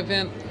sporting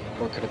event,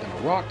 or it could have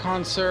been a rock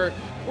concert,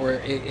 or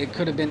it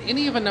could have been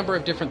any of a number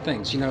of different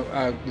things, you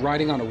know,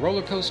 riding on a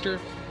roller coaster,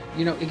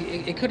 you know,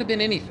 it could have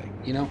been anything,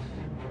 you know.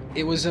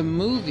 It was a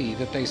movie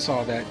that they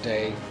saw that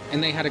day,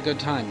 and they had a good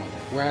time with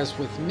it. Whereas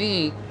with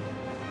me,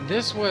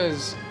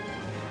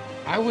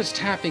 I was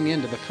tapping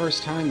into the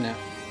first time now,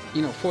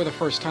 you know, for the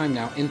first time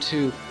now,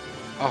 into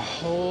a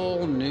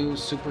whole new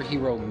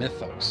superhero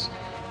mythos,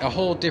 a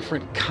whole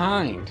different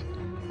kind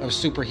of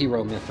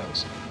superhero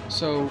mythos.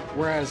 So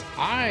whereas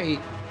I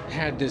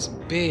had this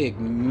big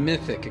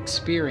mythic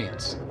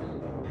experience,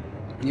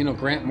 you know,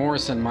 Grant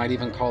Morrison might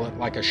even call it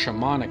like a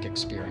shamanic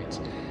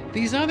experience.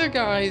 These other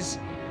guys,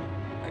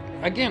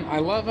 again, I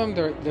love them.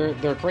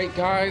 They're great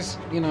guys.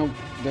 You know,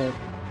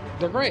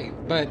 they're great.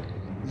 But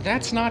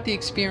that's not the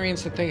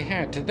experience that they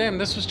had. To them,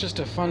 this was just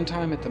a fun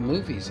time at the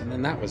movies, and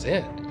then that was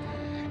it.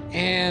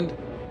 And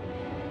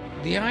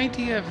the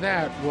idea of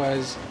that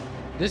was,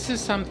 this is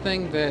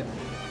something that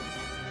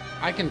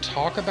I can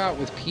talk about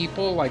with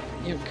people, like,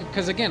 you know,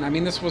 because again, I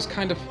mean, this was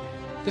kind of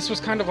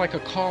like a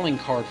calling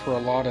card for a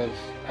lot of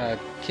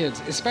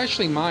kids,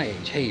 especially my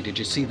age. Hey, did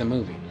you see the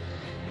movie?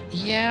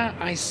 Yeah,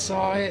 I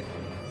saw it,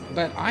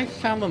 but I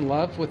fell in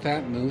love with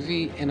that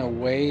movie in a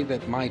way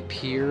that my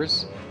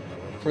peers,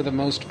 for the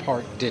most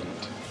part,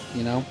 didn't,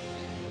 you know?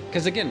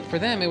 Because again, for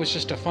them, it was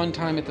just a fun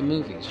time at the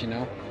movies, you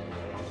know?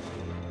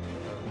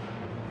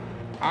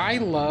 I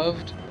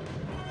loved,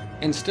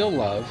 and still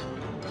love,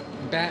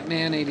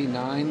 Batman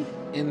 89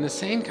 in the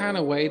same kind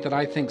of way that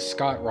I think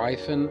Scott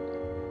Rifin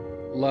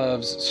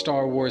loves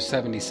Star Wars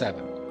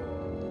 77.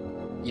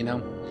 You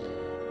know?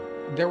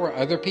 There were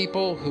other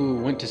people who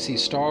went to see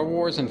Star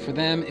Wars, and for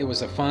them, it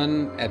was a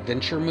fun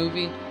adventure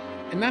movie.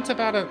 And that's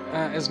about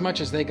as much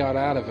as they got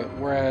out of it.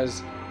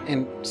 Whereas,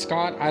 and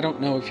Scott, I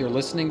don't know if you're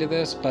listening to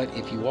this, but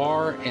if you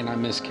are, and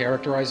I'm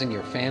mischaracterizing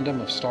your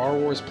fandom of Star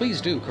Wars, please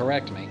do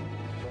correct me.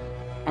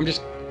 I'm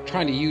just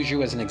trying to use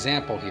you as an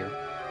example here,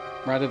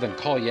 rather than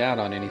call you out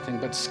on anything.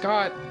 But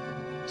Scott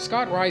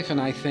Rifin,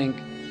 I think,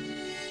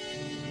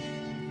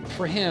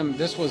 for him,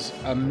 this was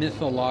a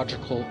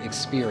mythological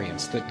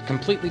experience that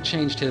completely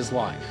changed his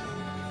life.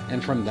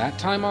 And from that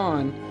time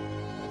on,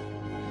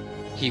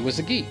 he was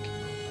a geek.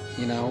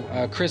 You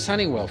know, Chris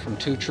Honeywell from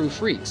Two True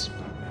Freaks,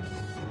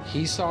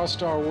 he saw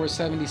Star Wars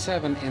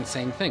 77, and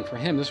same thing. For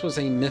him, this was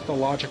a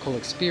mythological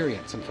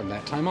experience. And from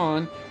that time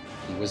on,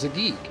 he was a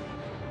geek.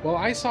 Well,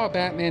 I saw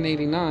Batman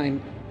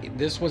 89.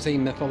 This was a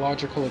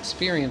mythological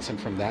experience. And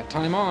from that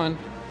time on,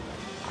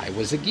 I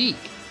was a geek.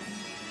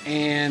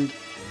 And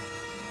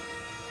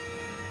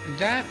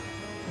that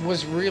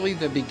was really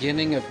the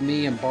beginning of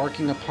me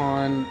embarking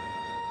upon,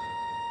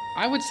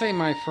 I would say,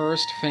 my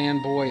first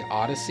fanboy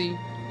odyssey.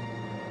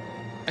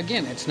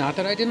 Again, it's not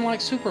that I didn't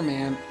like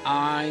Superman.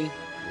 I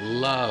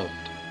loved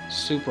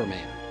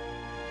Superman.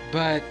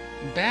 But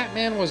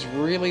Batman was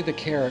really the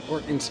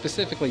character, and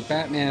specifically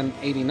Batman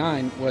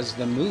 89 was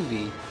the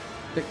movie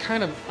that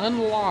kind of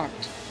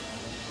unlocked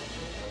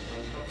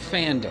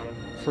fandom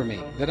for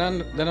me, that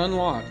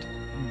unlocked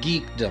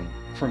geekdom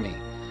for me.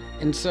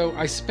 And so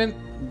I spent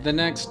the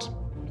next,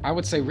 I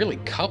would say, really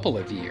couple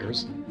of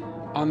years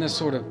on this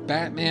sort of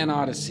Batman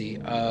odyssey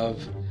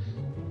of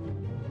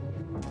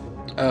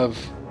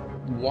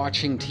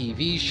watching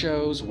TV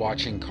shows,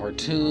 watching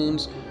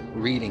cartoons,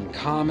 reading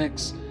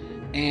comics,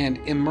 and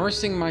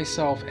immersing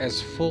myself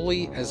as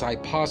fully as I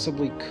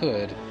possibly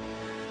could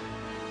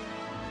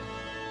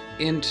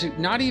into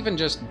not even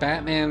just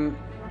Batman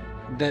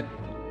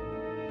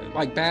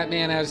like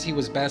Batman as he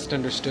was best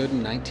understood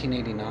in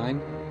 1989,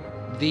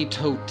 the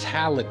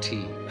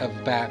totality of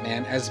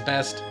Batman as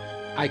best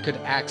I could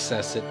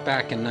access it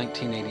back in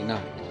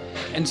 1989.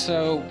 And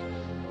so,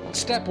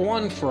 step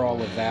one for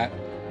all of that,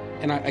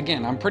 and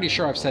I'm pretty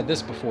sure I've said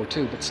this before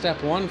too, but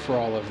step one for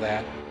all of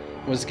that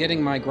was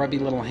getting my grubby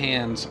little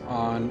hands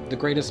on the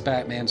greatest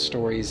Batman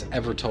stories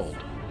ever told.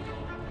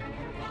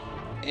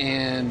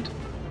 And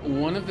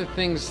one of the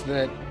things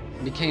that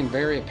became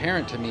very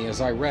apparent to me as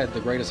I read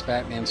the greatest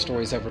Batman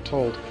stories ever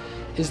told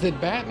is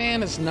that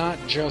Batman is not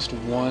just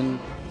one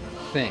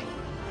thing.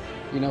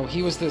 You know,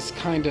 he was this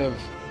kind of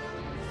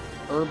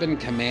urban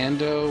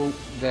commando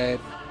that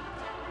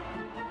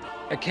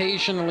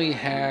occasionally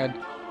had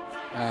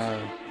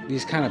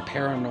these kind of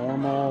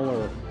paranormal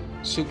or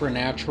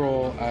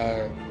supernatural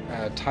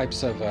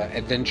types of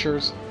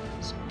adventures.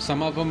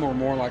 Some of them were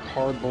more like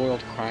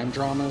hard-boiled crime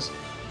dramas.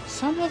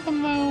 Some of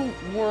them, though,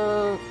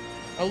 were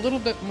a little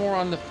bit more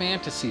on the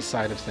fantasy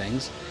side of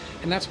things,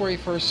 and that's where he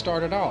first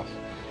started off.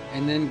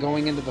 And then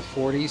going into the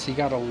 40s, he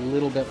got a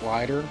little bit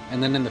lighter,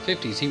 and then in the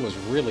 50s, he was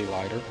really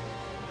lighter.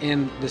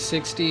 In the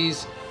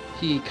 60s,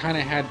 he kind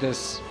of had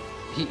this,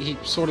 he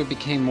sort of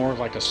became more of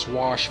like a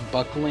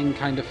swashbuckling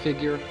kind of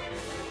figure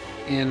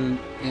in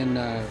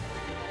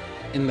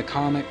the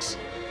comics.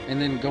 And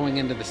then going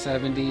into the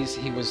 70s,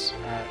 he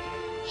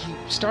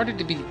started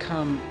to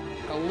become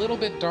a little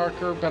bit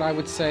darker, but I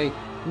would say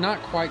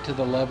not quite to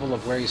the level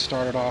of where he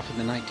started off in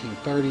the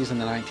 1930s and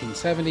the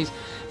 1970s.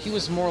 He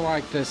was more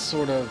like this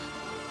sort of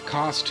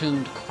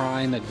costumed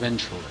crime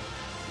adventurer,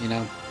 you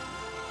know,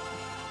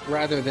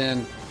 rather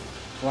than,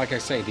 like I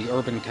say, the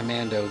urban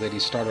commando that he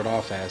started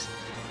off as.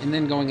 And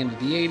then going into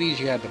the 80s,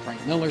 you had the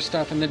Frank Miller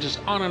stuff, and then just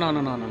on and on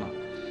and on and on,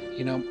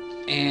 you know.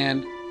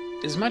 And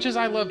as much as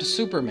I loved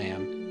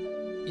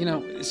Superman, you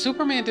know,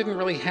 Superman didn't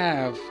really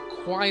have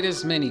quite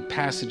as many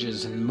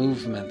passages and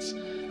movements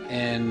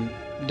and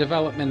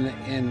development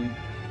in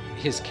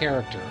his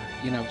character,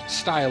 you know,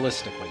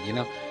 stylistically, you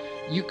know.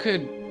 You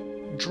could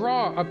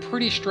draw a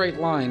pretty straight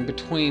line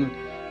between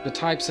the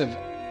types of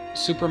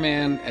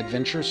Superman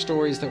adventure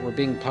stories that were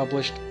being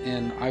published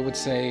in, I would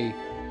say,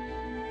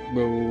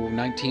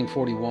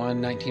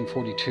 1941,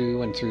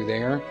 1942, and through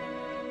there,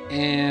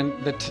 and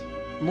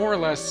more or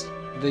less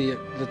the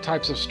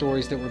types of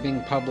stories that were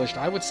being published,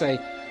 I would say,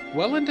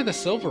 well into the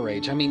Silver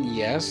Age. I mean,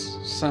 yes,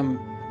 some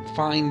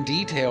fine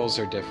details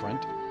are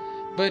different,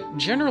 but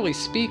generally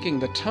speaking,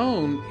 the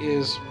tone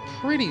is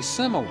pretty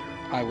similar,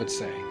 I would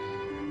say.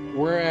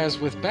 Whereas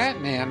with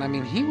Batman, I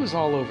mean, he was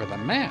all over the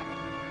map.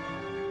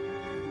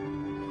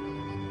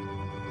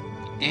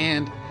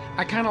 And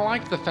I kind of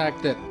liked the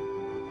fact that,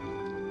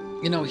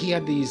 you know, he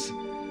had these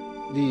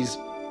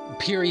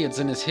periods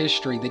in his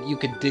history that you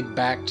could dig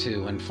back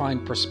to and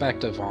find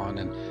perspective on.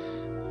 And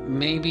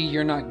maybe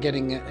you're not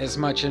getting as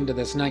much into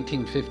this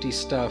 1950s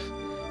stuff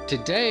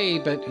today,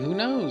 but who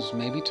knows?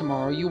 Maybe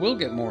tomorrow you will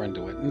get more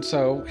into it. And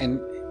so,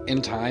 and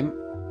in time,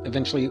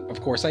 eventually,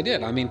 of course, I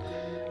did. I mean,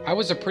 I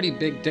was a pretty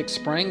big Dick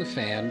Sprang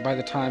fan by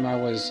the time I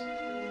was,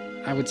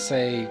 I would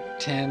say,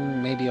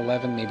 10, maybe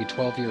 11, maybe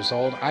 12 years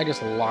old. I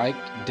just liked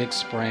Dick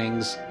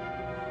Sprang's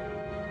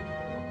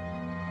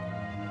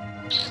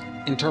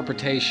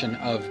interpretation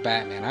of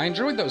Batman. I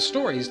enjoyed those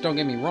stories, don't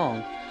get me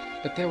wrong,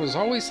 but there was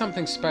always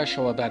something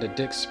special about a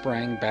Dick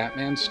Sprang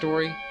Batman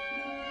story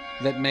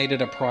that made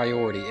it a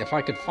priority. If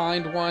I could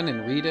find one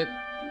and read it,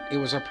 it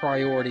was a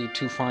priority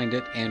to find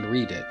it and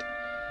read it.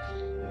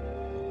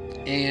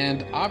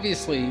 And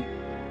obviously,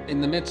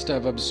 in the midst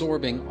of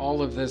absorbing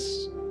all of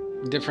this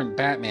different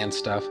Batman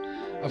stuff,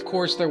 of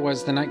course there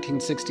was the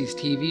 1960s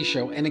TV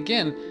show. And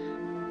again,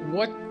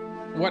 what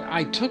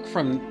I took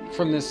from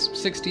this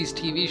 60s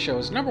TV show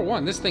is, number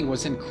one, this thing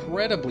was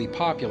incredibly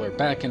popular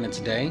back in its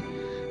day.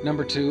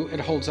 Number two, it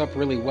holds up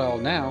really well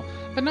now.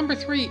 But number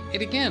three,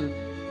 it again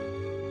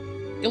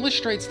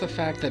illustrates the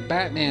fact that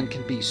Batman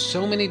can be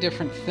so many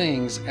different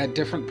things at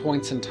different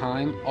points in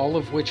time, all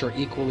of which are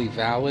equally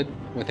valid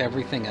with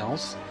everything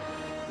else.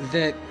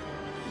 That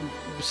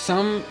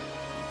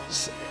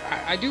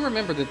I do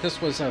remember that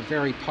this was a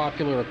very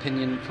popular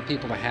opinion for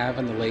people to have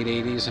in the late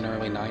 80s and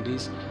early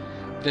 90s,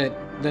 that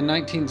the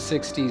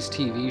 1960s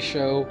TV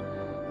show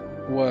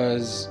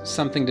was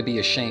something to be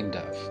ashamed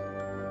of.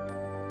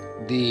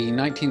 The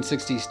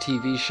 1960s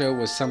TV show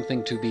was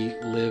something to be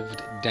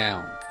lived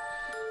down,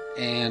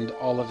 and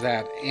all of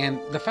that. And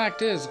the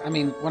fact is, I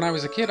mean, when I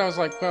was a kid, I was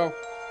like, well,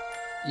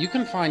 you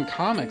can find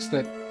comics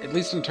that, at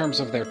least in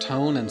terms of their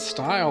tone and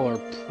style, are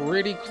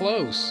pretty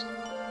close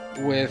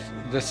with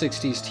the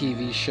 60s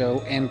TV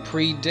show and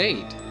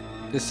predate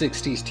the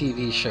 60s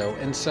TV show.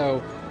 And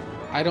so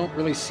I don't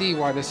really see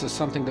why this is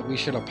something that we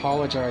should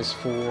apologize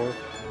for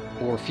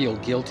or feel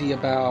guilty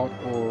about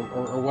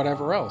or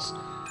whatever else.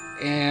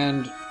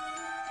 And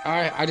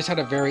I just had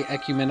a very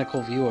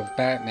ecumenical view of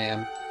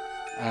Batman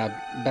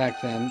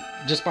back then,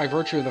 just by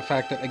virtue of the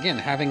fact that, again,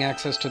 having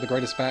access to the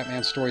greatest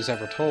Batman stories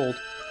ever told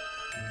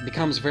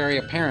becomes very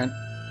apparent.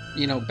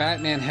 You know,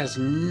 Batman has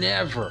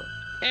never,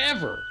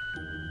 ever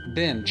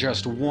been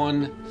just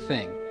one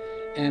thing.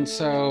 And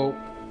so,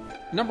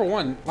 number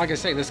one, like I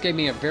say, this gave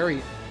me a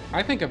very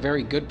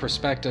good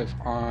perspective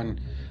on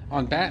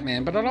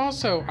Batman, but it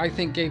also, I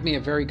think, gave me a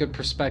very good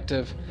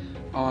perspective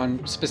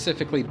on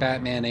specifically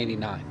Batman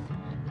 89.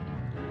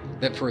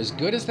 That for as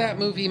good as that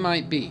movie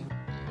might be,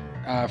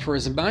 for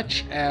as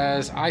much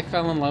as I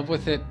fell in love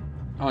with it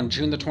on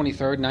June the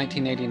 23rd,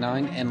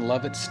 1989, and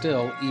love it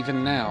still,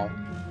 even now,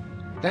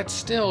 that's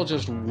still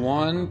just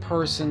one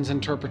person's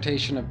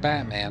interpretation of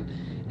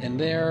Batman, and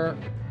there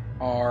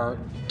are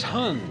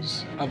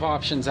tons of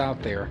options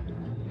out there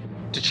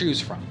to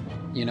choose from,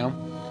 you know?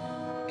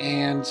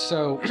 And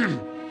so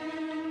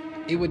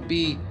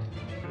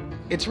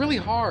it's really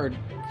hard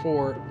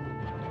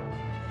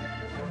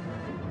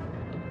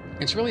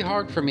it's really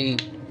hard for me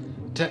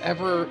to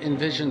ever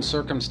envision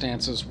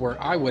circumstances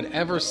where I would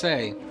ever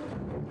say,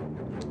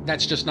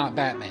 that's just not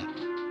Batman.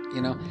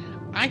 You know,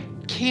 I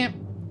can't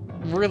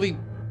really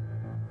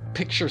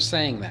picture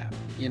saying that,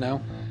 you know,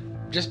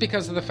 just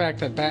because of the fact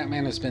that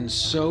Batman has been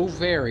so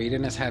varied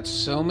and has had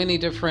so many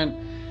different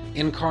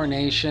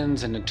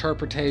incarnations and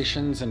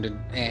interpretations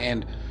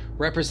and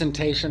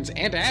representations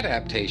and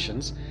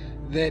adaptations,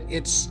 that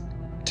it's,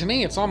 to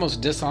me, it's almost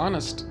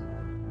dishonest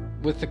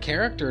with the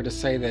character to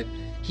say that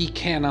he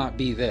cannot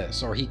be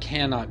this or he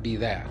cannot be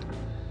that.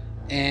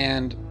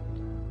 And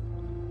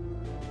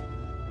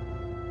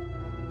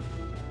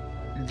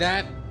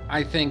that,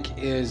 I think,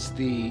 is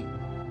the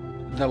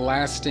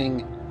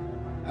lasting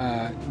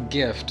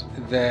gift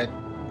that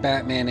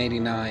Batman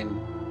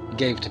 89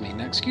 gave to me.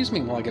 Now, excuse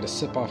me while I get a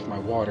sip off my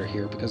water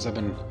here, because I've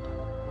been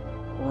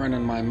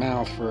running my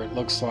mouth for, it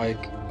looks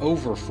like,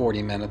 over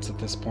 40 minutes at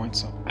this point,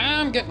 so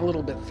I'm getting a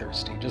little bit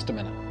thirsty. Just a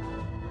minute.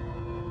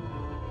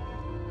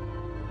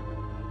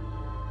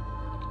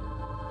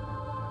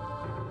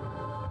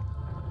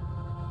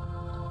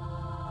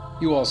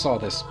 You all saw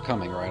this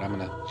coming, right? I'm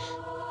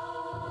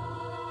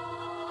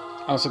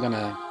also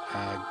gonna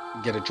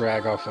get a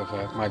drag off of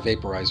my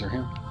vaporizer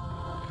here.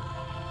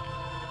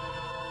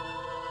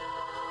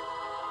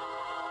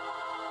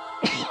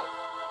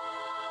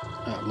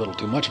 A little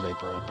too much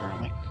vapor,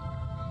 apparently.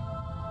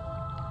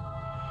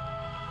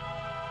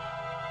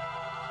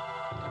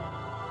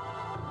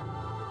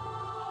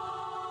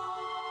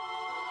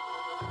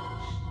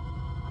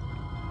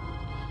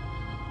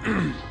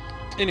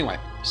 Anyway,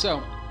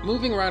 so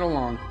moving right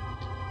along,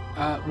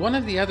 one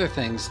of the other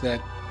things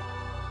that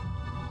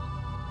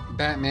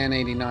Batman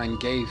 89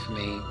 gave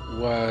me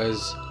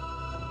was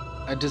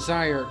a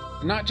desire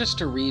not just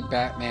to read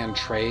Batman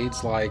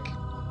trades like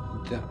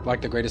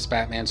the greatest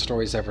Batman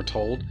stories ever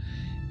told.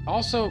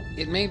 Also,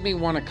 it made me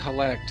want to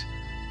collect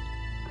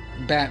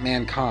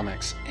Batman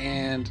comics.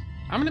 And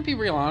I'm going to be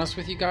real honest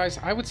with you guys.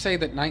 I would say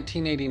that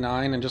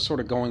 1989 and just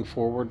sort of going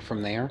forward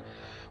from there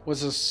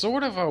was a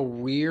sort of a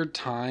weird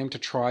time to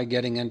try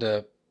getting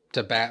into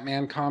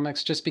Batman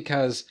comics, just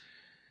because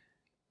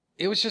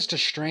it was just a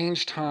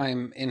strange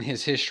time in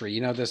his history. You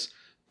know, this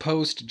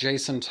post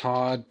Jason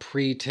Todd,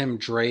 pre Tim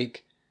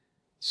Drake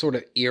sort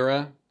of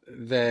era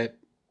that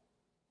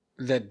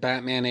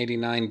Batman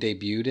 89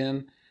 debuted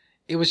in.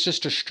 It was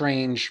just a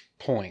strange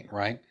point,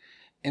 right?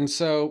 And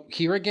so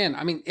here again,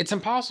 I mean, it's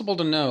impossible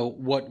to know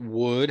what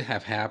would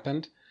have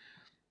happened.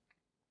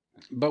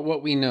 But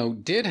what we know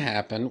did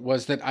happen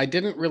was that I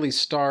didn't really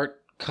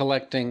start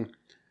collecting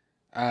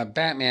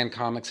Batman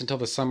comics until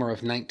the summer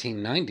of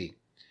 1990.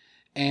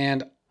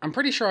 And I'm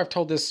pretty sure I've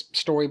told this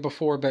story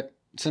before, but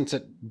since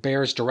it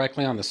bears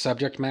directly on the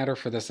subject matter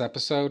for this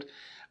episode,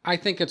 I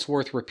think it's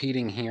worth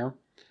repeating here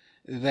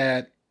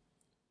that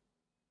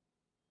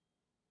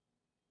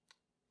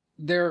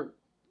there,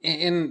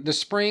 in the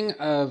spring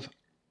of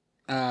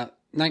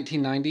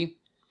 1990,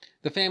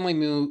 the family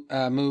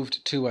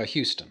moved to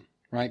Houston,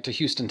 right? To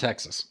Houston,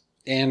 Texas.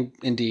 And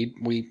indeed,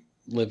 we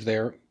live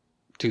there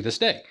to this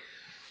day.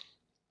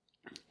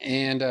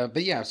 And,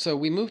 but yeah, so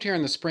we moved here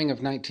in the spring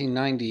of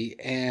 1990,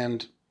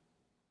 and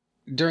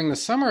during the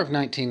summer of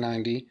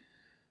 1990,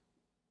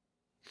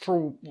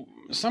 for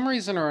some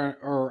reason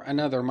or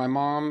another, my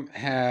mom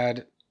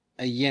had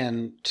a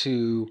yen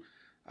to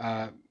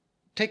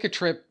take a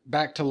trip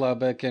back to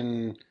Lubbock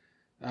and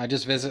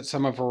just visit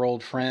some of her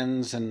old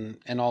friends and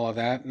all of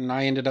that. And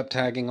I ended up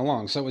tagging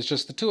along. So it was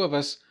just the two of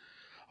us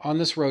on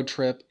this road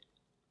trip.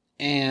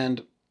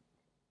 And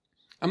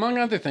among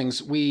other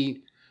things,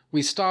 we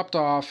stopped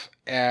off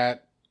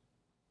at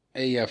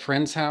a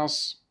friend's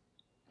house,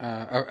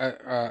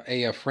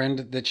 a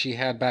friend that she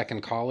had back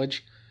in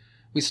college.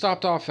 We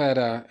stopped off at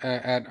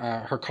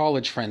her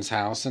college friend's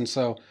house, and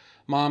so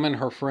Mom and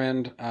her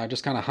friend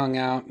just kind of hung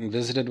out and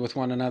visited with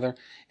one another.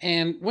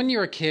 And when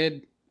you're a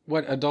kid,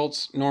 what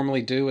adults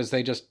normally do is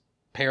they just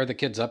pair the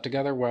kids up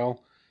together.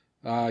 Well,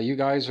 you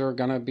guys are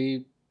gonna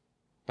be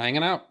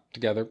hanging out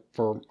together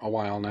for a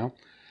while now.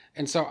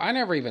 And so I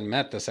never even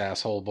met this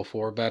asshole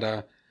before,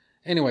 but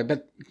anyway,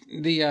 but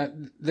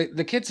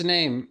the kid's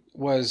name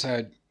was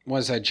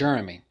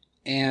Jeremy,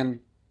 and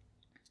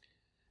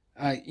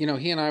you know,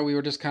 he and I, we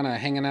were just kind of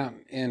hanging out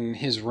in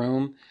his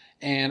room,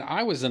 and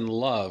I was in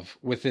love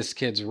with this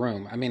kid's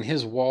room. I mean,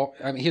 his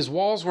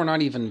walls were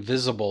not even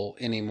visible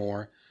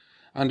anymore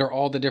under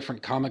all the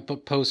different comic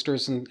book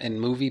posters and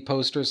movie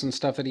posters and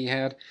stuff that he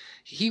had.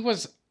 He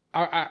was,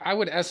 I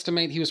would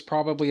estimate he was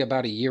probably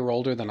about a year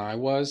older than I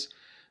was.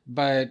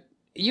 But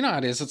you know how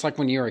it is. It's like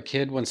when you're a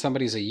kid, when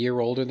somebody's a year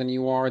older than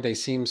you are, they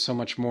seem so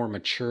much more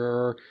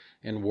mature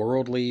and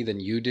worldly than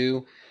you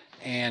do.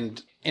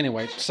 And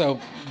anyway, so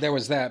there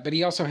was that. But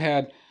he also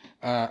had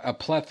a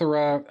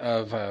plethora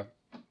of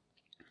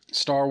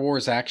Star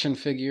Wars action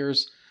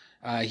figures.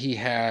 He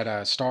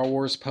had Star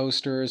Wars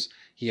posters.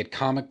 He had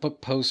comic book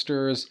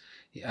posters.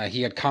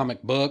 He had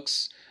comic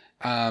books.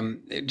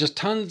 Just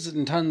tons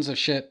and tons of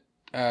shit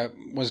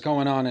was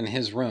going on in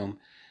his room.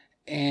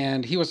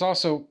 And he was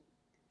also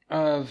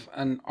of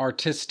an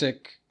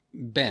artistic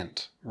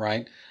bent,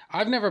 right?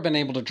 I've never been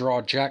able to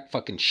draw jack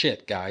fucking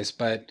shit, guys,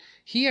 but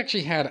he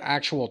actually had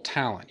actual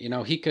talent. You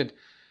know,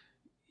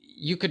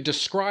 you could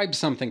describe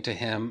something to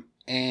him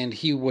and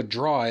he would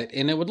draw it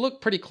and it would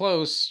look pretty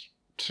close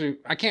to,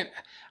 I don't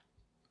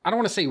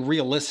want to say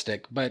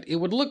realistic, but it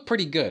would look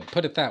pretty good,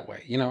 put it that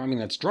way. You know, I mean,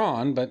 it's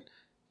drawn,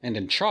 and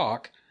in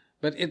chalk,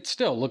 but it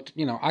still looked,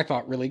 I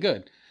thought really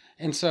good.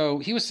 And so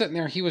he was sitting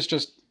there, he was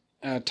just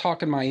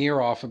talking my ear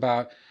off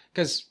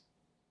because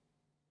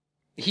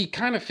he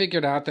kind of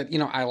figured out that,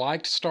 I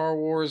liked Star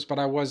Wars, but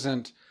I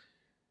wasn't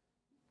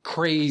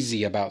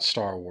crazy about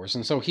Star Wars.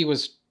 And so he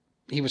was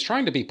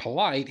trying to be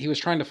polite. He was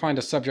trying to find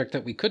a subject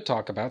that we could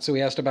talk about. So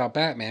he asked about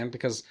Batman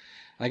because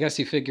I guess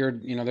he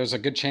figured, there's a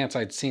good chance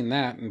I'd seen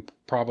that and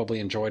probably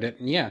enjoyed it.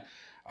 And yeah,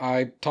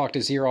 I talked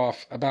his ear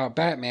off about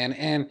Batman.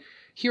 And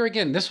here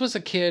again, this was a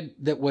kid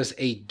that was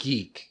a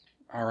geek,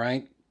 all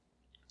right?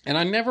 And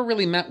I never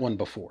really met one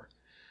before.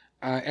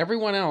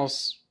 Everyone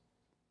else,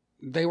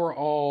 they were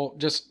all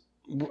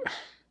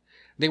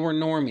they were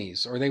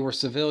normies, or they were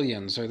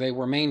civilians, or they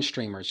were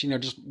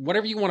mainstreamers, just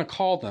whatever you want to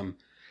call them.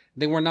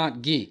 They were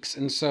not geeks.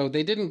 And so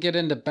they didn't get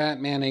into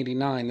Batman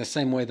 89 the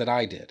same way that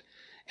I did.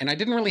 And I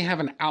didn't really have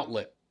an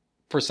outlet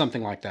for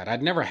something like that.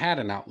 I'd never had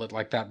an outlet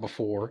like that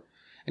before.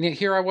 And yet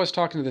here I was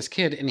talking to this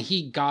kid, and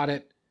he got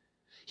it.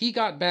 He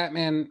got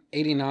Batman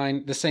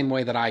 89 the same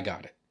way that I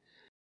got it.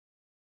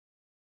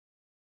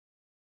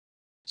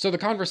 So the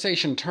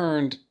conversation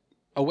turned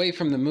away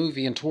from the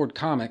movie and toward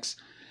comics.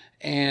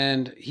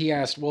 And he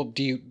asked, well,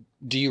 do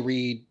you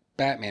read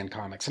Batman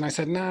comics? And I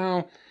said,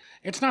 no,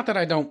 it's not that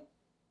I don't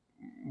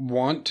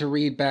want to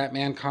read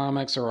Batman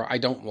comics or I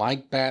don't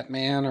like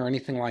Batman or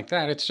anything like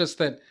that. It's just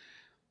that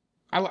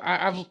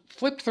I've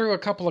flipped through a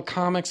couple of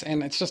comics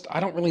and it's just, I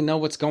don't really know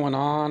what's going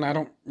on. I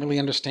don't really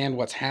understand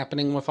what's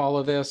happening with all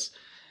of this.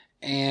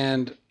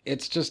 And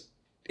it's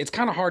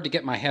kind of hard to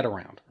get my head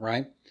around,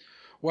 right?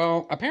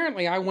 Well,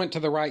 apparently I went to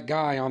the right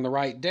guy on the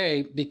right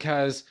day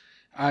because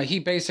he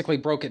basically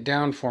broke it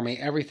down for me,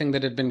 everything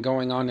that had been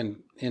going on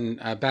in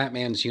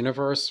Batman's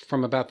universe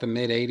from about the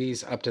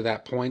mid-'80s up to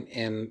that point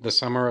in the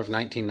summer of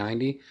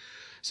 1990.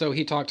 So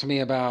he talked to me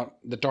about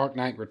The Dark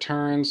Knight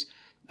Returns,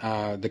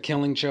 The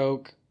Killing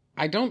Joke.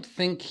 I don't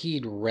think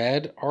he'd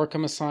read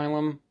Arkham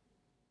Asylum.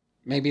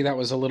 Maybe that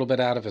was a little bit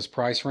out of his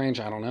price range.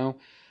 I don't know.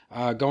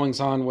 Goings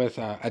on with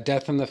A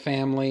Death in the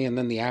Family, and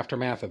then the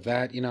aftermath of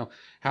that,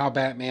 how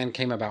Batman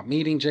came about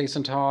meeting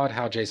Jason Todd,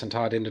 how Jason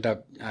Todd ended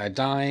up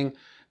dying,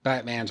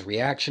 Batman's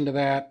reaction to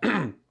that,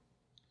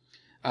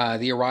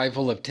 the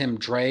arrival of Tim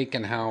Drake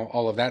and how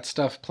all of that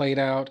stuff played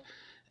out.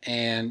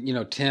 And,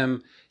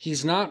 Tim,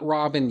 he's not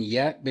Robin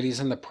yet, but he's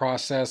in the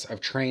process of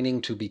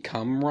training to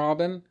become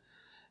Robin.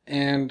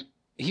 And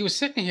he was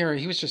sitting here,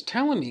 he was just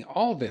telling me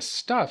all this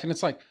stuff. And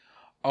it's like,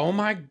 oh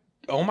my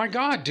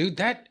God, dude,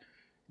 that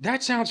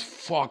sounds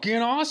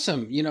fucking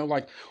awesome.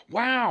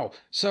 Wow.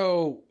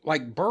 So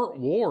Burt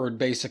Ward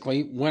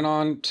basically went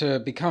on to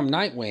become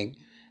Nightwing.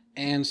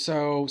 And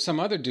so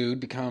some other dude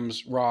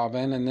becomes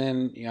Robin, and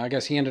then I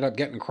guess he ended up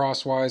getting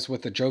crosswise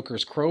with the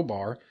Joker's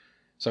crowbar,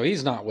 so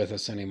he's not with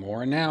us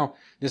anymore. And now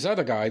this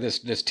other guy,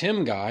 this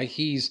Tim guy,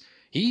 he's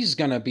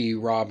gonna be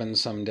Robin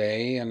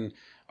someday. And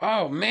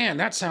oh man,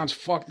 that sounds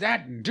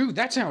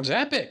that sounds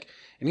epic.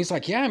 And he's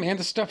like, yeah, man,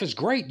 this stuff is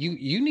great.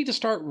 You need to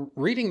start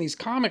reading these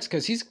comics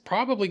because he's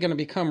probably gonna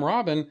become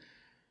Robin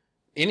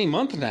any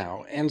month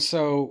now. And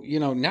so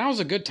now's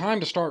a good time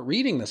to start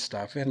reading this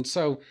stuff. And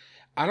so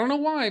I don't know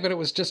why, but it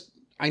was just,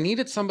 I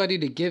needed somebody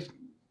to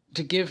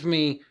give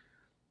me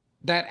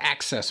that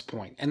access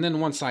point. And then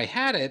once I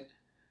had it,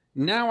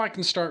 now I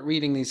can start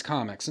reading these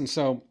comics. And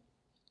so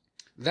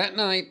that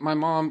night, my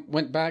mom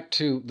went back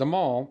to the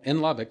mall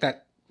in Lubbock,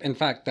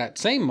 that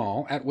same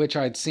mall at which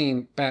I'd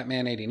seen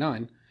Batman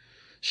 89.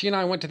 She and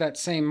I went to that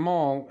same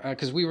mall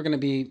because we were going to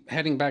be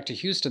heading back to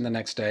Houston the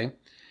next day.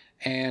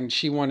 And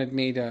she wanted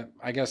me to,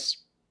 I guess,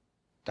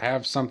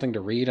 have something to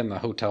read in the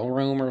hotel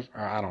room or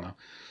I don't know.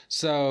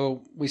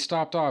 So we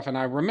stopped off, and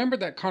I remembered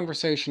that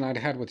conversation I'd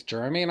had with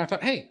Jeremy, and I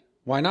thought, hey,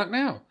 why not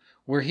now?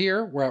 We're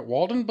here. We're at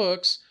Walden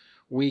Books.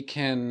 We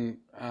can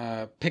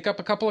pick up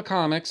a couple of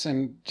comics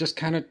and just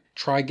kind of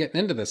try getting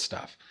into this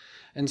stuff.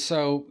 And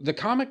so the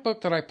comic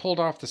book that I pulled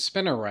off the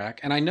spinner rack,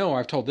 and I know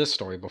I've told this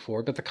story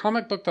before, but the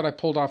comic book that I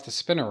pulled off the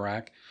spinner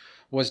rack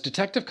was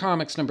Detective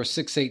Comics number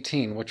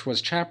 618, which was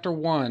chapter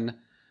 1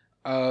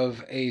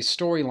 of a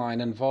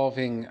storyline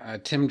involving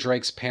Tim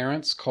Drake's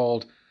parents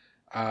called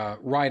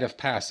Rite of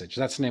Passage.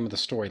 That's the name of the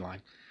storyline.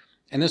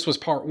 And this was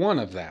part 1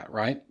 of that,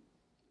 right?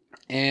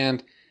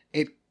 And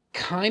it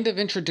kind of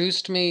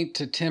introduced me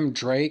to Tim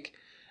Drake.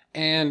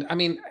 And I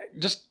mean,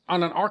 just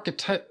on an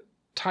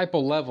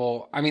archetypal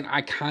level, I mean,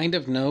 I kind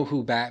of know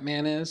who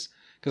Batman is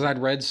because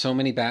I'd read so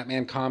many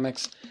Batman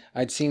comics.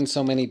 I'd seen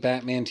so many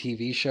Batman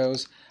TV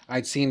shows.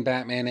 I'd seen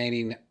Batman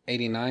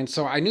 89.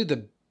 So I knew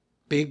the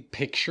big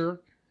picture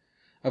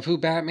of who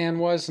Batman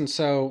was. And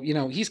so,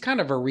 he's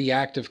kind of a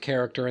reactive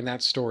character in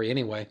that story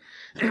anyway.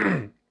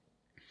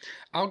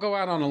 I'll go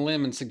out on a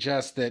limb and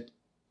suggest that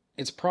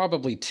it's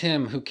probably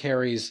Tim who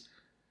carries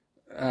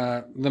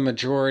the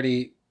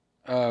majority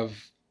of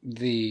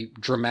the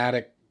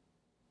dramatic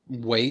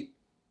weight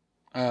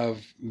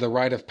of the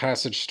rite of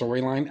passage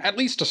storyline, at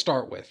least to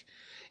start with.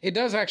 It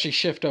does actually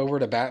shift over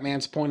to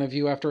Batman's point of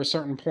view after a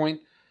certain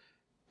point,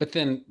 but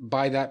then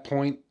by that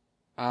point,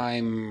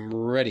 I'm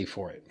ready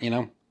for it, you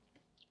know?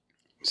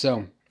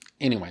 So,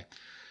 anyway.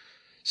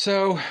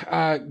 So,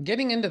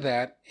 getting into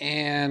that,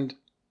 and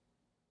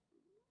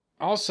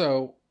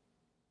also,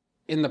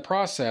 in the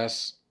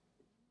process,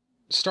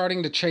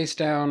 starting to chase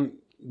down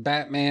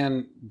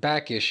Batman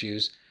back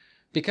issues,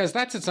 because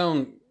that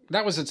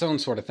was its own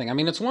sort of thing. I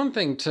mean, it's one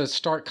thing to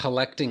start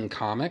collecting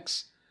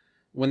comics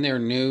when they're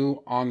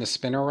new on the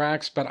spinner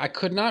racks, but I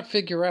could not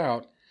figure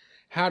out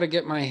how to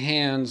get my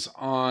hands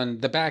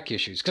on the back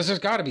issues, because there's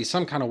got to be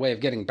some kind of way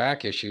of getting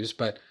back issues,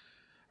 but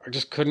I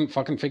just couldn't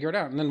fucking figure it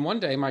out. And then one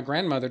day my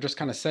grandmother just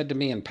kind of said to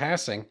me in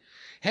passing,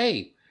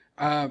 hey,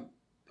 I've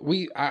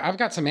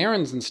got some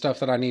errands and stuff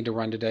that I need to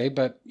run today,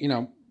 but, you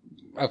know,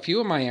 a few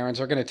of my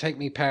errands are going to take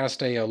me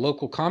past a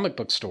local comic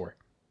book store.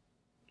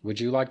 Would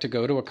you like to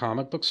go to a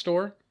comic book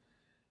store?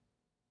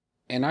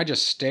 And I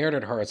just stared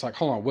at her. It's like,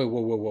 hold on,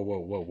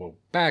 whoa,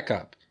 back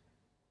up.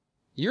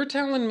 You're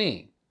telling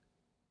me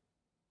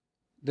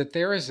that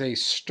there is a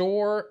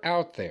store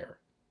out there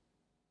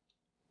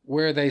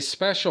where they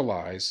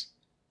specialize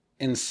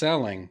in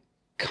selling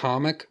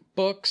comic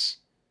books?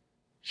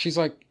 She's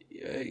like,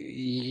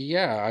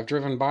 yeah, I've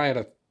driven by it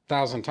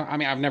 1,000 times. I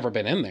mean, I've never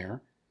been in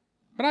there,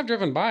 but I've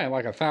driven by it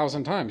like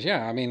 1,000 times.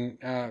 Yeah, I mean,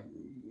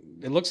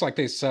 it looks like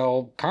they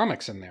sell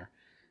comics in there.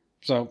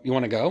 So you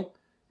want to go?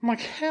 I'm like,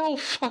 hell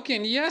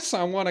fucking yes,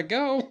 I want to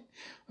go.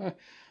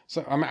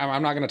 So I'm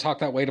not going to talk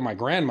that way to my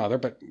grandmother,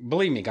 but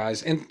believe me,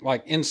 guys,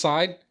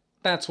 inside,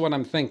 that's what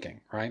I'm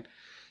thinking, right?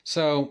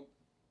 So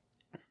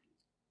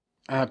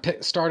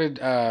started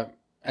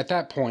at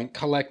that point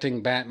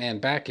collecting Batman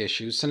back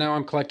issues. So now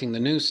I'm collecting the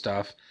new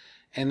stuff,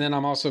 and then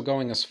I'm also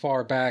going as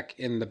far back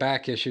in the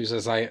back issues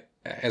as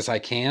I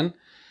can.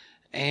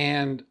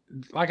 And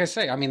like I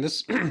say, I mean,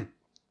 this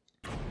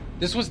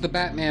this was the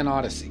Batman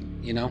Odyssey,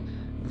 you know.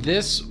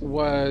 This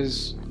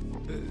was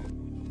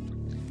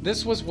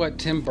what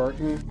Tim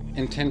Burton,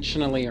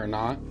 intentionally or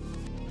not,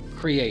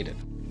 created.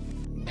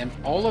 And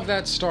all of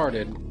that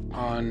started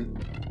on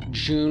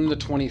June the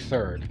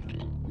 23rd,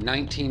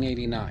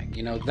 1989.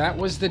 You know, that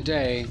was the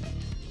day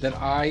that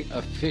I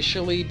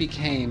officially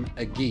became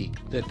a geek.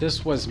 That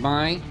this was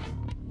my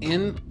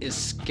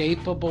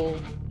inescapable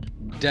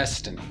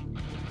destiny.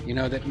 You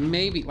know, that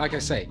maybe, like I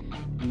say,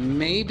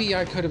 maybe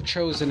I could have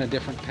chosen a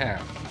different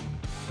path.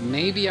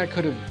 Maybe I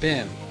could have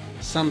been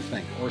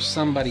something or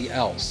somebody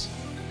else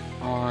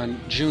on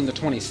June the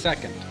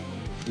 22nd,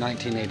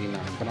 1989.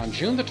 But on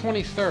June the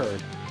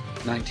 23rd,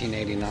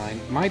 1989,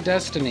 my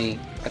destiny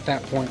at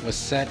that point was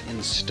set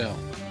in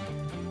stone.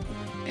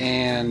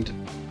 And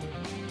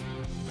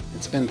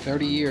it's been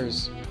 30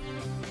 years.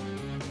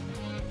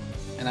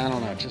 And I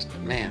don't know, just,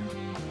 man,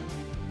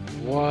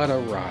 what a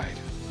ride.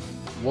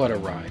 What a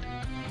ride.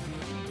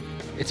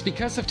 It's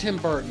because of Tim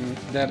Burton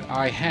that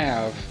I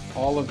have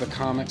all of the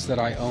comics that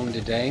I own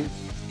today.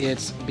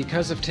 It's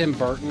because of Tim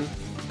Burton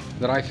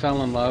that I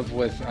fell in love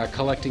with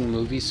collecting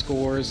movie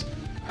scores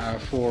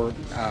for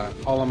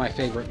all of my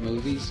favorite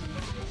movies.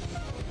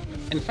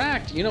 In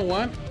fact, you know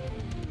what?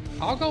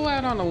 I'll go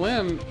out on a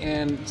limb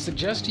and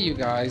suggest to you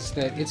guys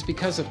that it's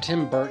because of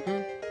Tim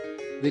Burton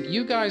that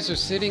you guys are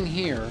sitting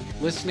here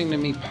listening to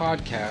me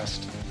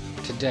podcast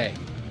today.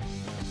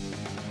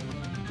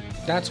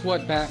 That's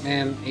what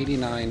Batman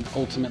 89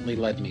 ultimately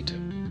led me to.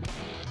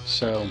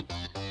 So,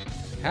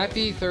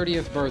 happy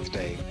 30th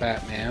birthday,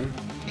 Batman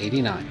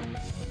 89.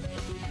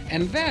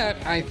 And that,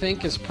 I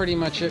think, is pretty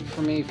much it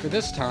for me for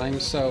this time.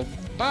 So,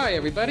 bye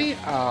everybody.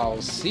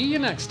 I'll see you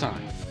next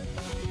time.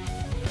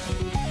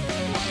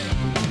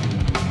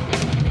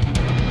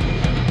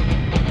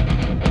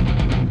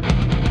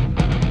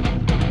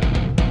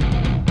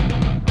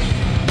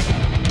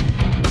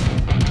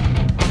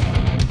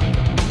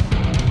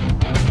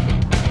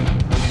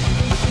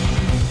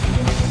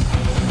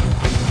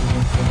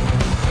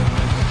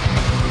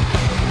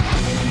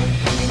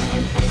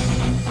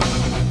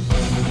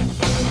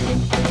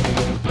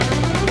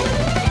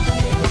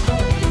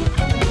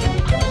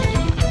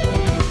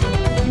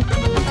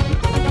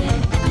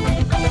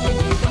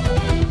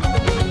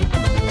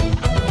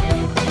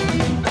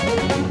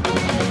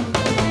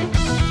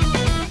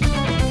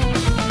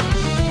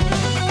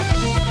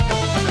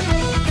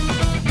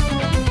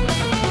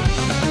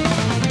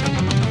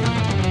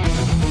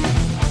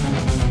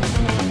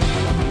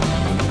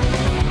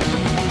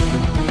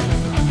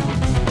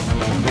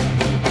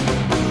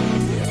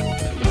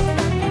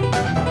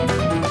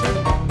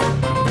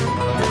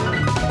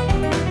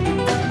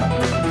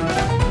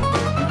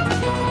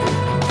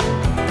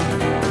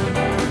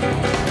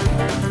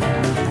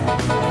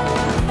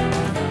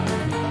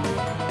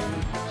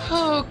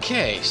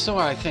 So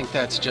I think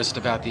that's just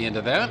about the end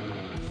of that.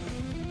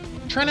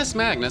 Trennis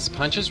Magnus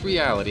Punches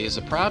Reality is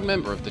a proud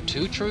member of the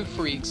Two True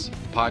Freaks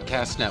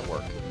podcast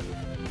network.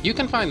 You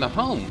can find the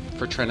home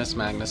for Trennis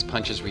Magnus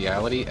Punches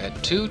Reality at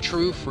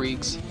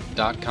twotruefreaks.com.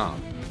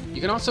 trentusmagnus.com.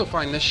 You can also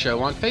find this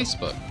show on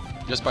Facebook,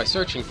 just by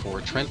searching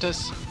for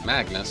Trentus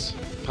Magnus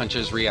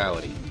Punches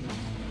Reality.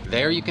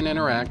 There you can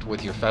interact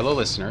with your fellow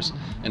listeners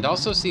and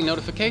also see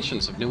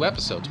notifications of new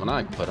episodes when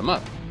I put them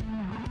up.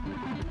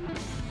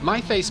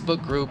 My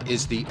Facebook group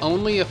is the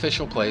only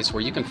official place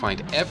where you can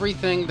find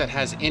everything that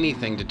has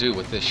anything to do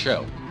with this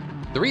show.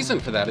 The reason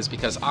for that is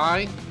because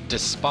I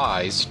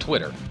despise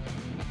Twitter.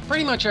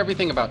 Pretty much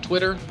everything about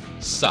Twitter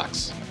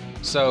sucks.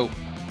 So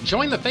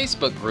join the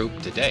Facebook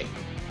group today.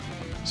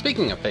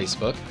 Speaking of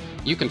Facebook,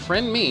 you can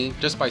friend me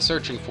just by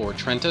searching for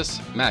Trentus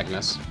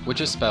Magnus,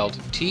 which is spelled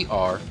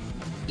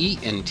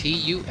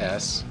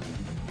TrentusMagnus.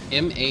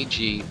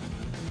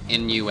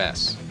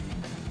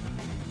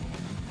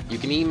 You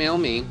can email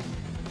me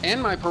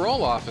and my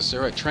parole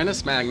officer at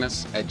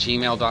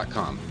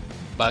trentusmagnus@gmail.com.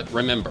 But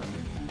remember,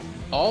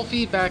 all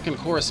feedback and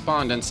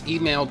correspondence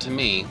emailed to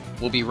me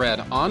will be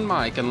read on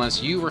mic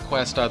unless you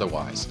request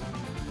otherwise.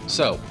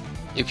 So,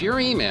 if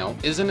your email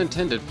isn't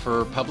intended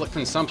for public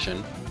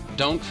consumption,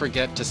 don't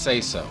forget to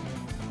say so.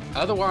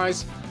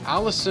 Otherwise,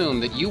 I'll assume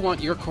that you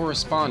want your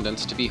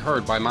correspondence to be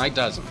heard by my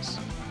dozens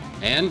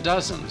and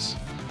dozens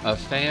of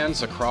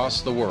fans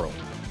across the world.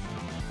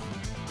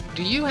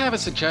 Do you have a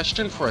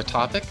suggestion for a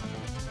topic?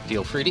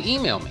 Feel free to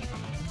email me,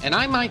 and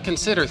I might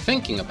consider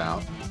thinking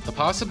about the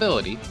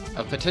possibility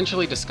of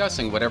potentially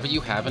discussing whatever you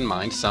have in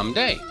mind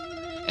someday.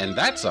 And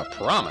that's a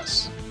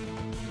promise.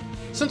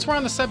 Since we're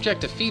on the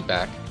subject of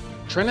feedback,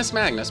 Trentus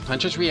Magnus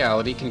Punches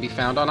Reality can be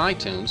found on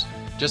iTunes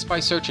just by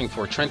searching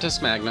for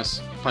Trentus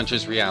Magnus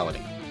Punches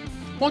Reality.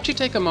 Won't you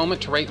take a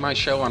moment to rate my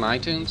show on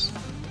iTunes?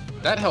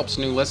 That helps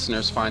new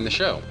listeners find the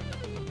show.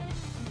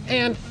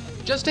 And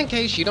just in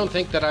case you don't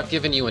think that I've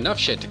given you enough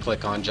shit to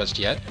click on just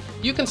yet,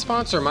 you can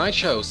sponsor my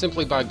show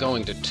simply by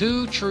going to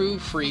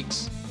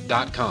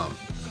twotruefreaks.com.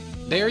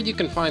 There you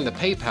can find the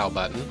PayPal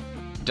button,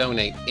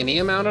 donate any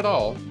amount at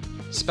all,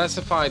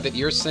 specify that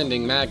you're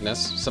sending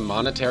Magnus some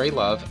monetary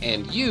love,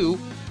 and you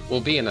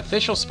will be an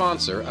official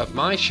sponsor of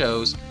my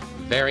show's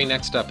very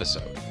next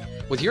episode,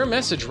 with your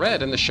message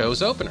read in the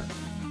show's opener.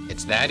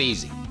 It's that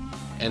easy.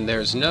 And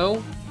there's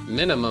no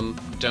minimum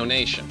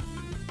donation.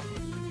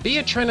 Be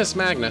a Trentus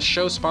Magnus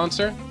show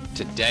sponsor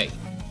today.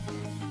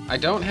 I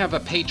don't have a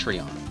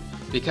Patreon,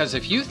 because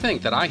if you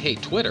think that I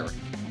hate Twitter,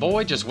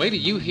 boy, just wait till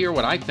you hear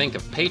what I think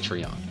of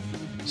Patreon.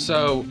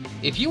 So,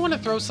 if you want to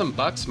throw some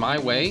bucks my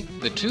way,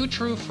 the Two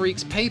True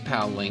Freaks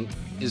PayPal link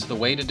is the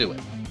way to do it.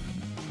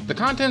 The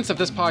contents of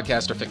this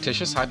podcast are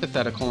fictitious,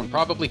 hypothetical, and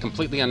probably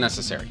completely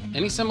unnecessary.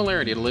 Any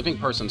similarity to living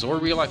persons or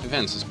real-life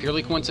events is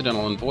purely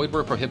coincidental and void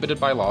where prohibited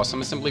by law.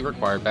 Some assembly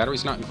required,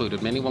 batteries not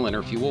included, many will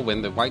enter, few will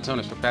win. The white zone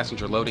is for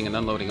passenger loading and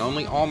unloading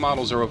only. All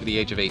models are over the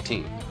age of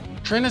 18.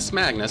 Trentus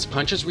Magnus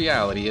Punches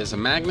Reality is a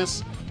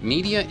Magnus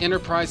Media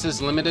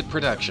Enterprises Limited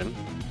production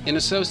in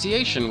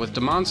association with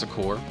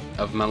Demonsacor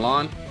of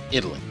Milan,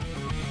 Italy.